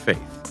and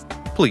faith.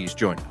 Please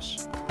join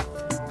us.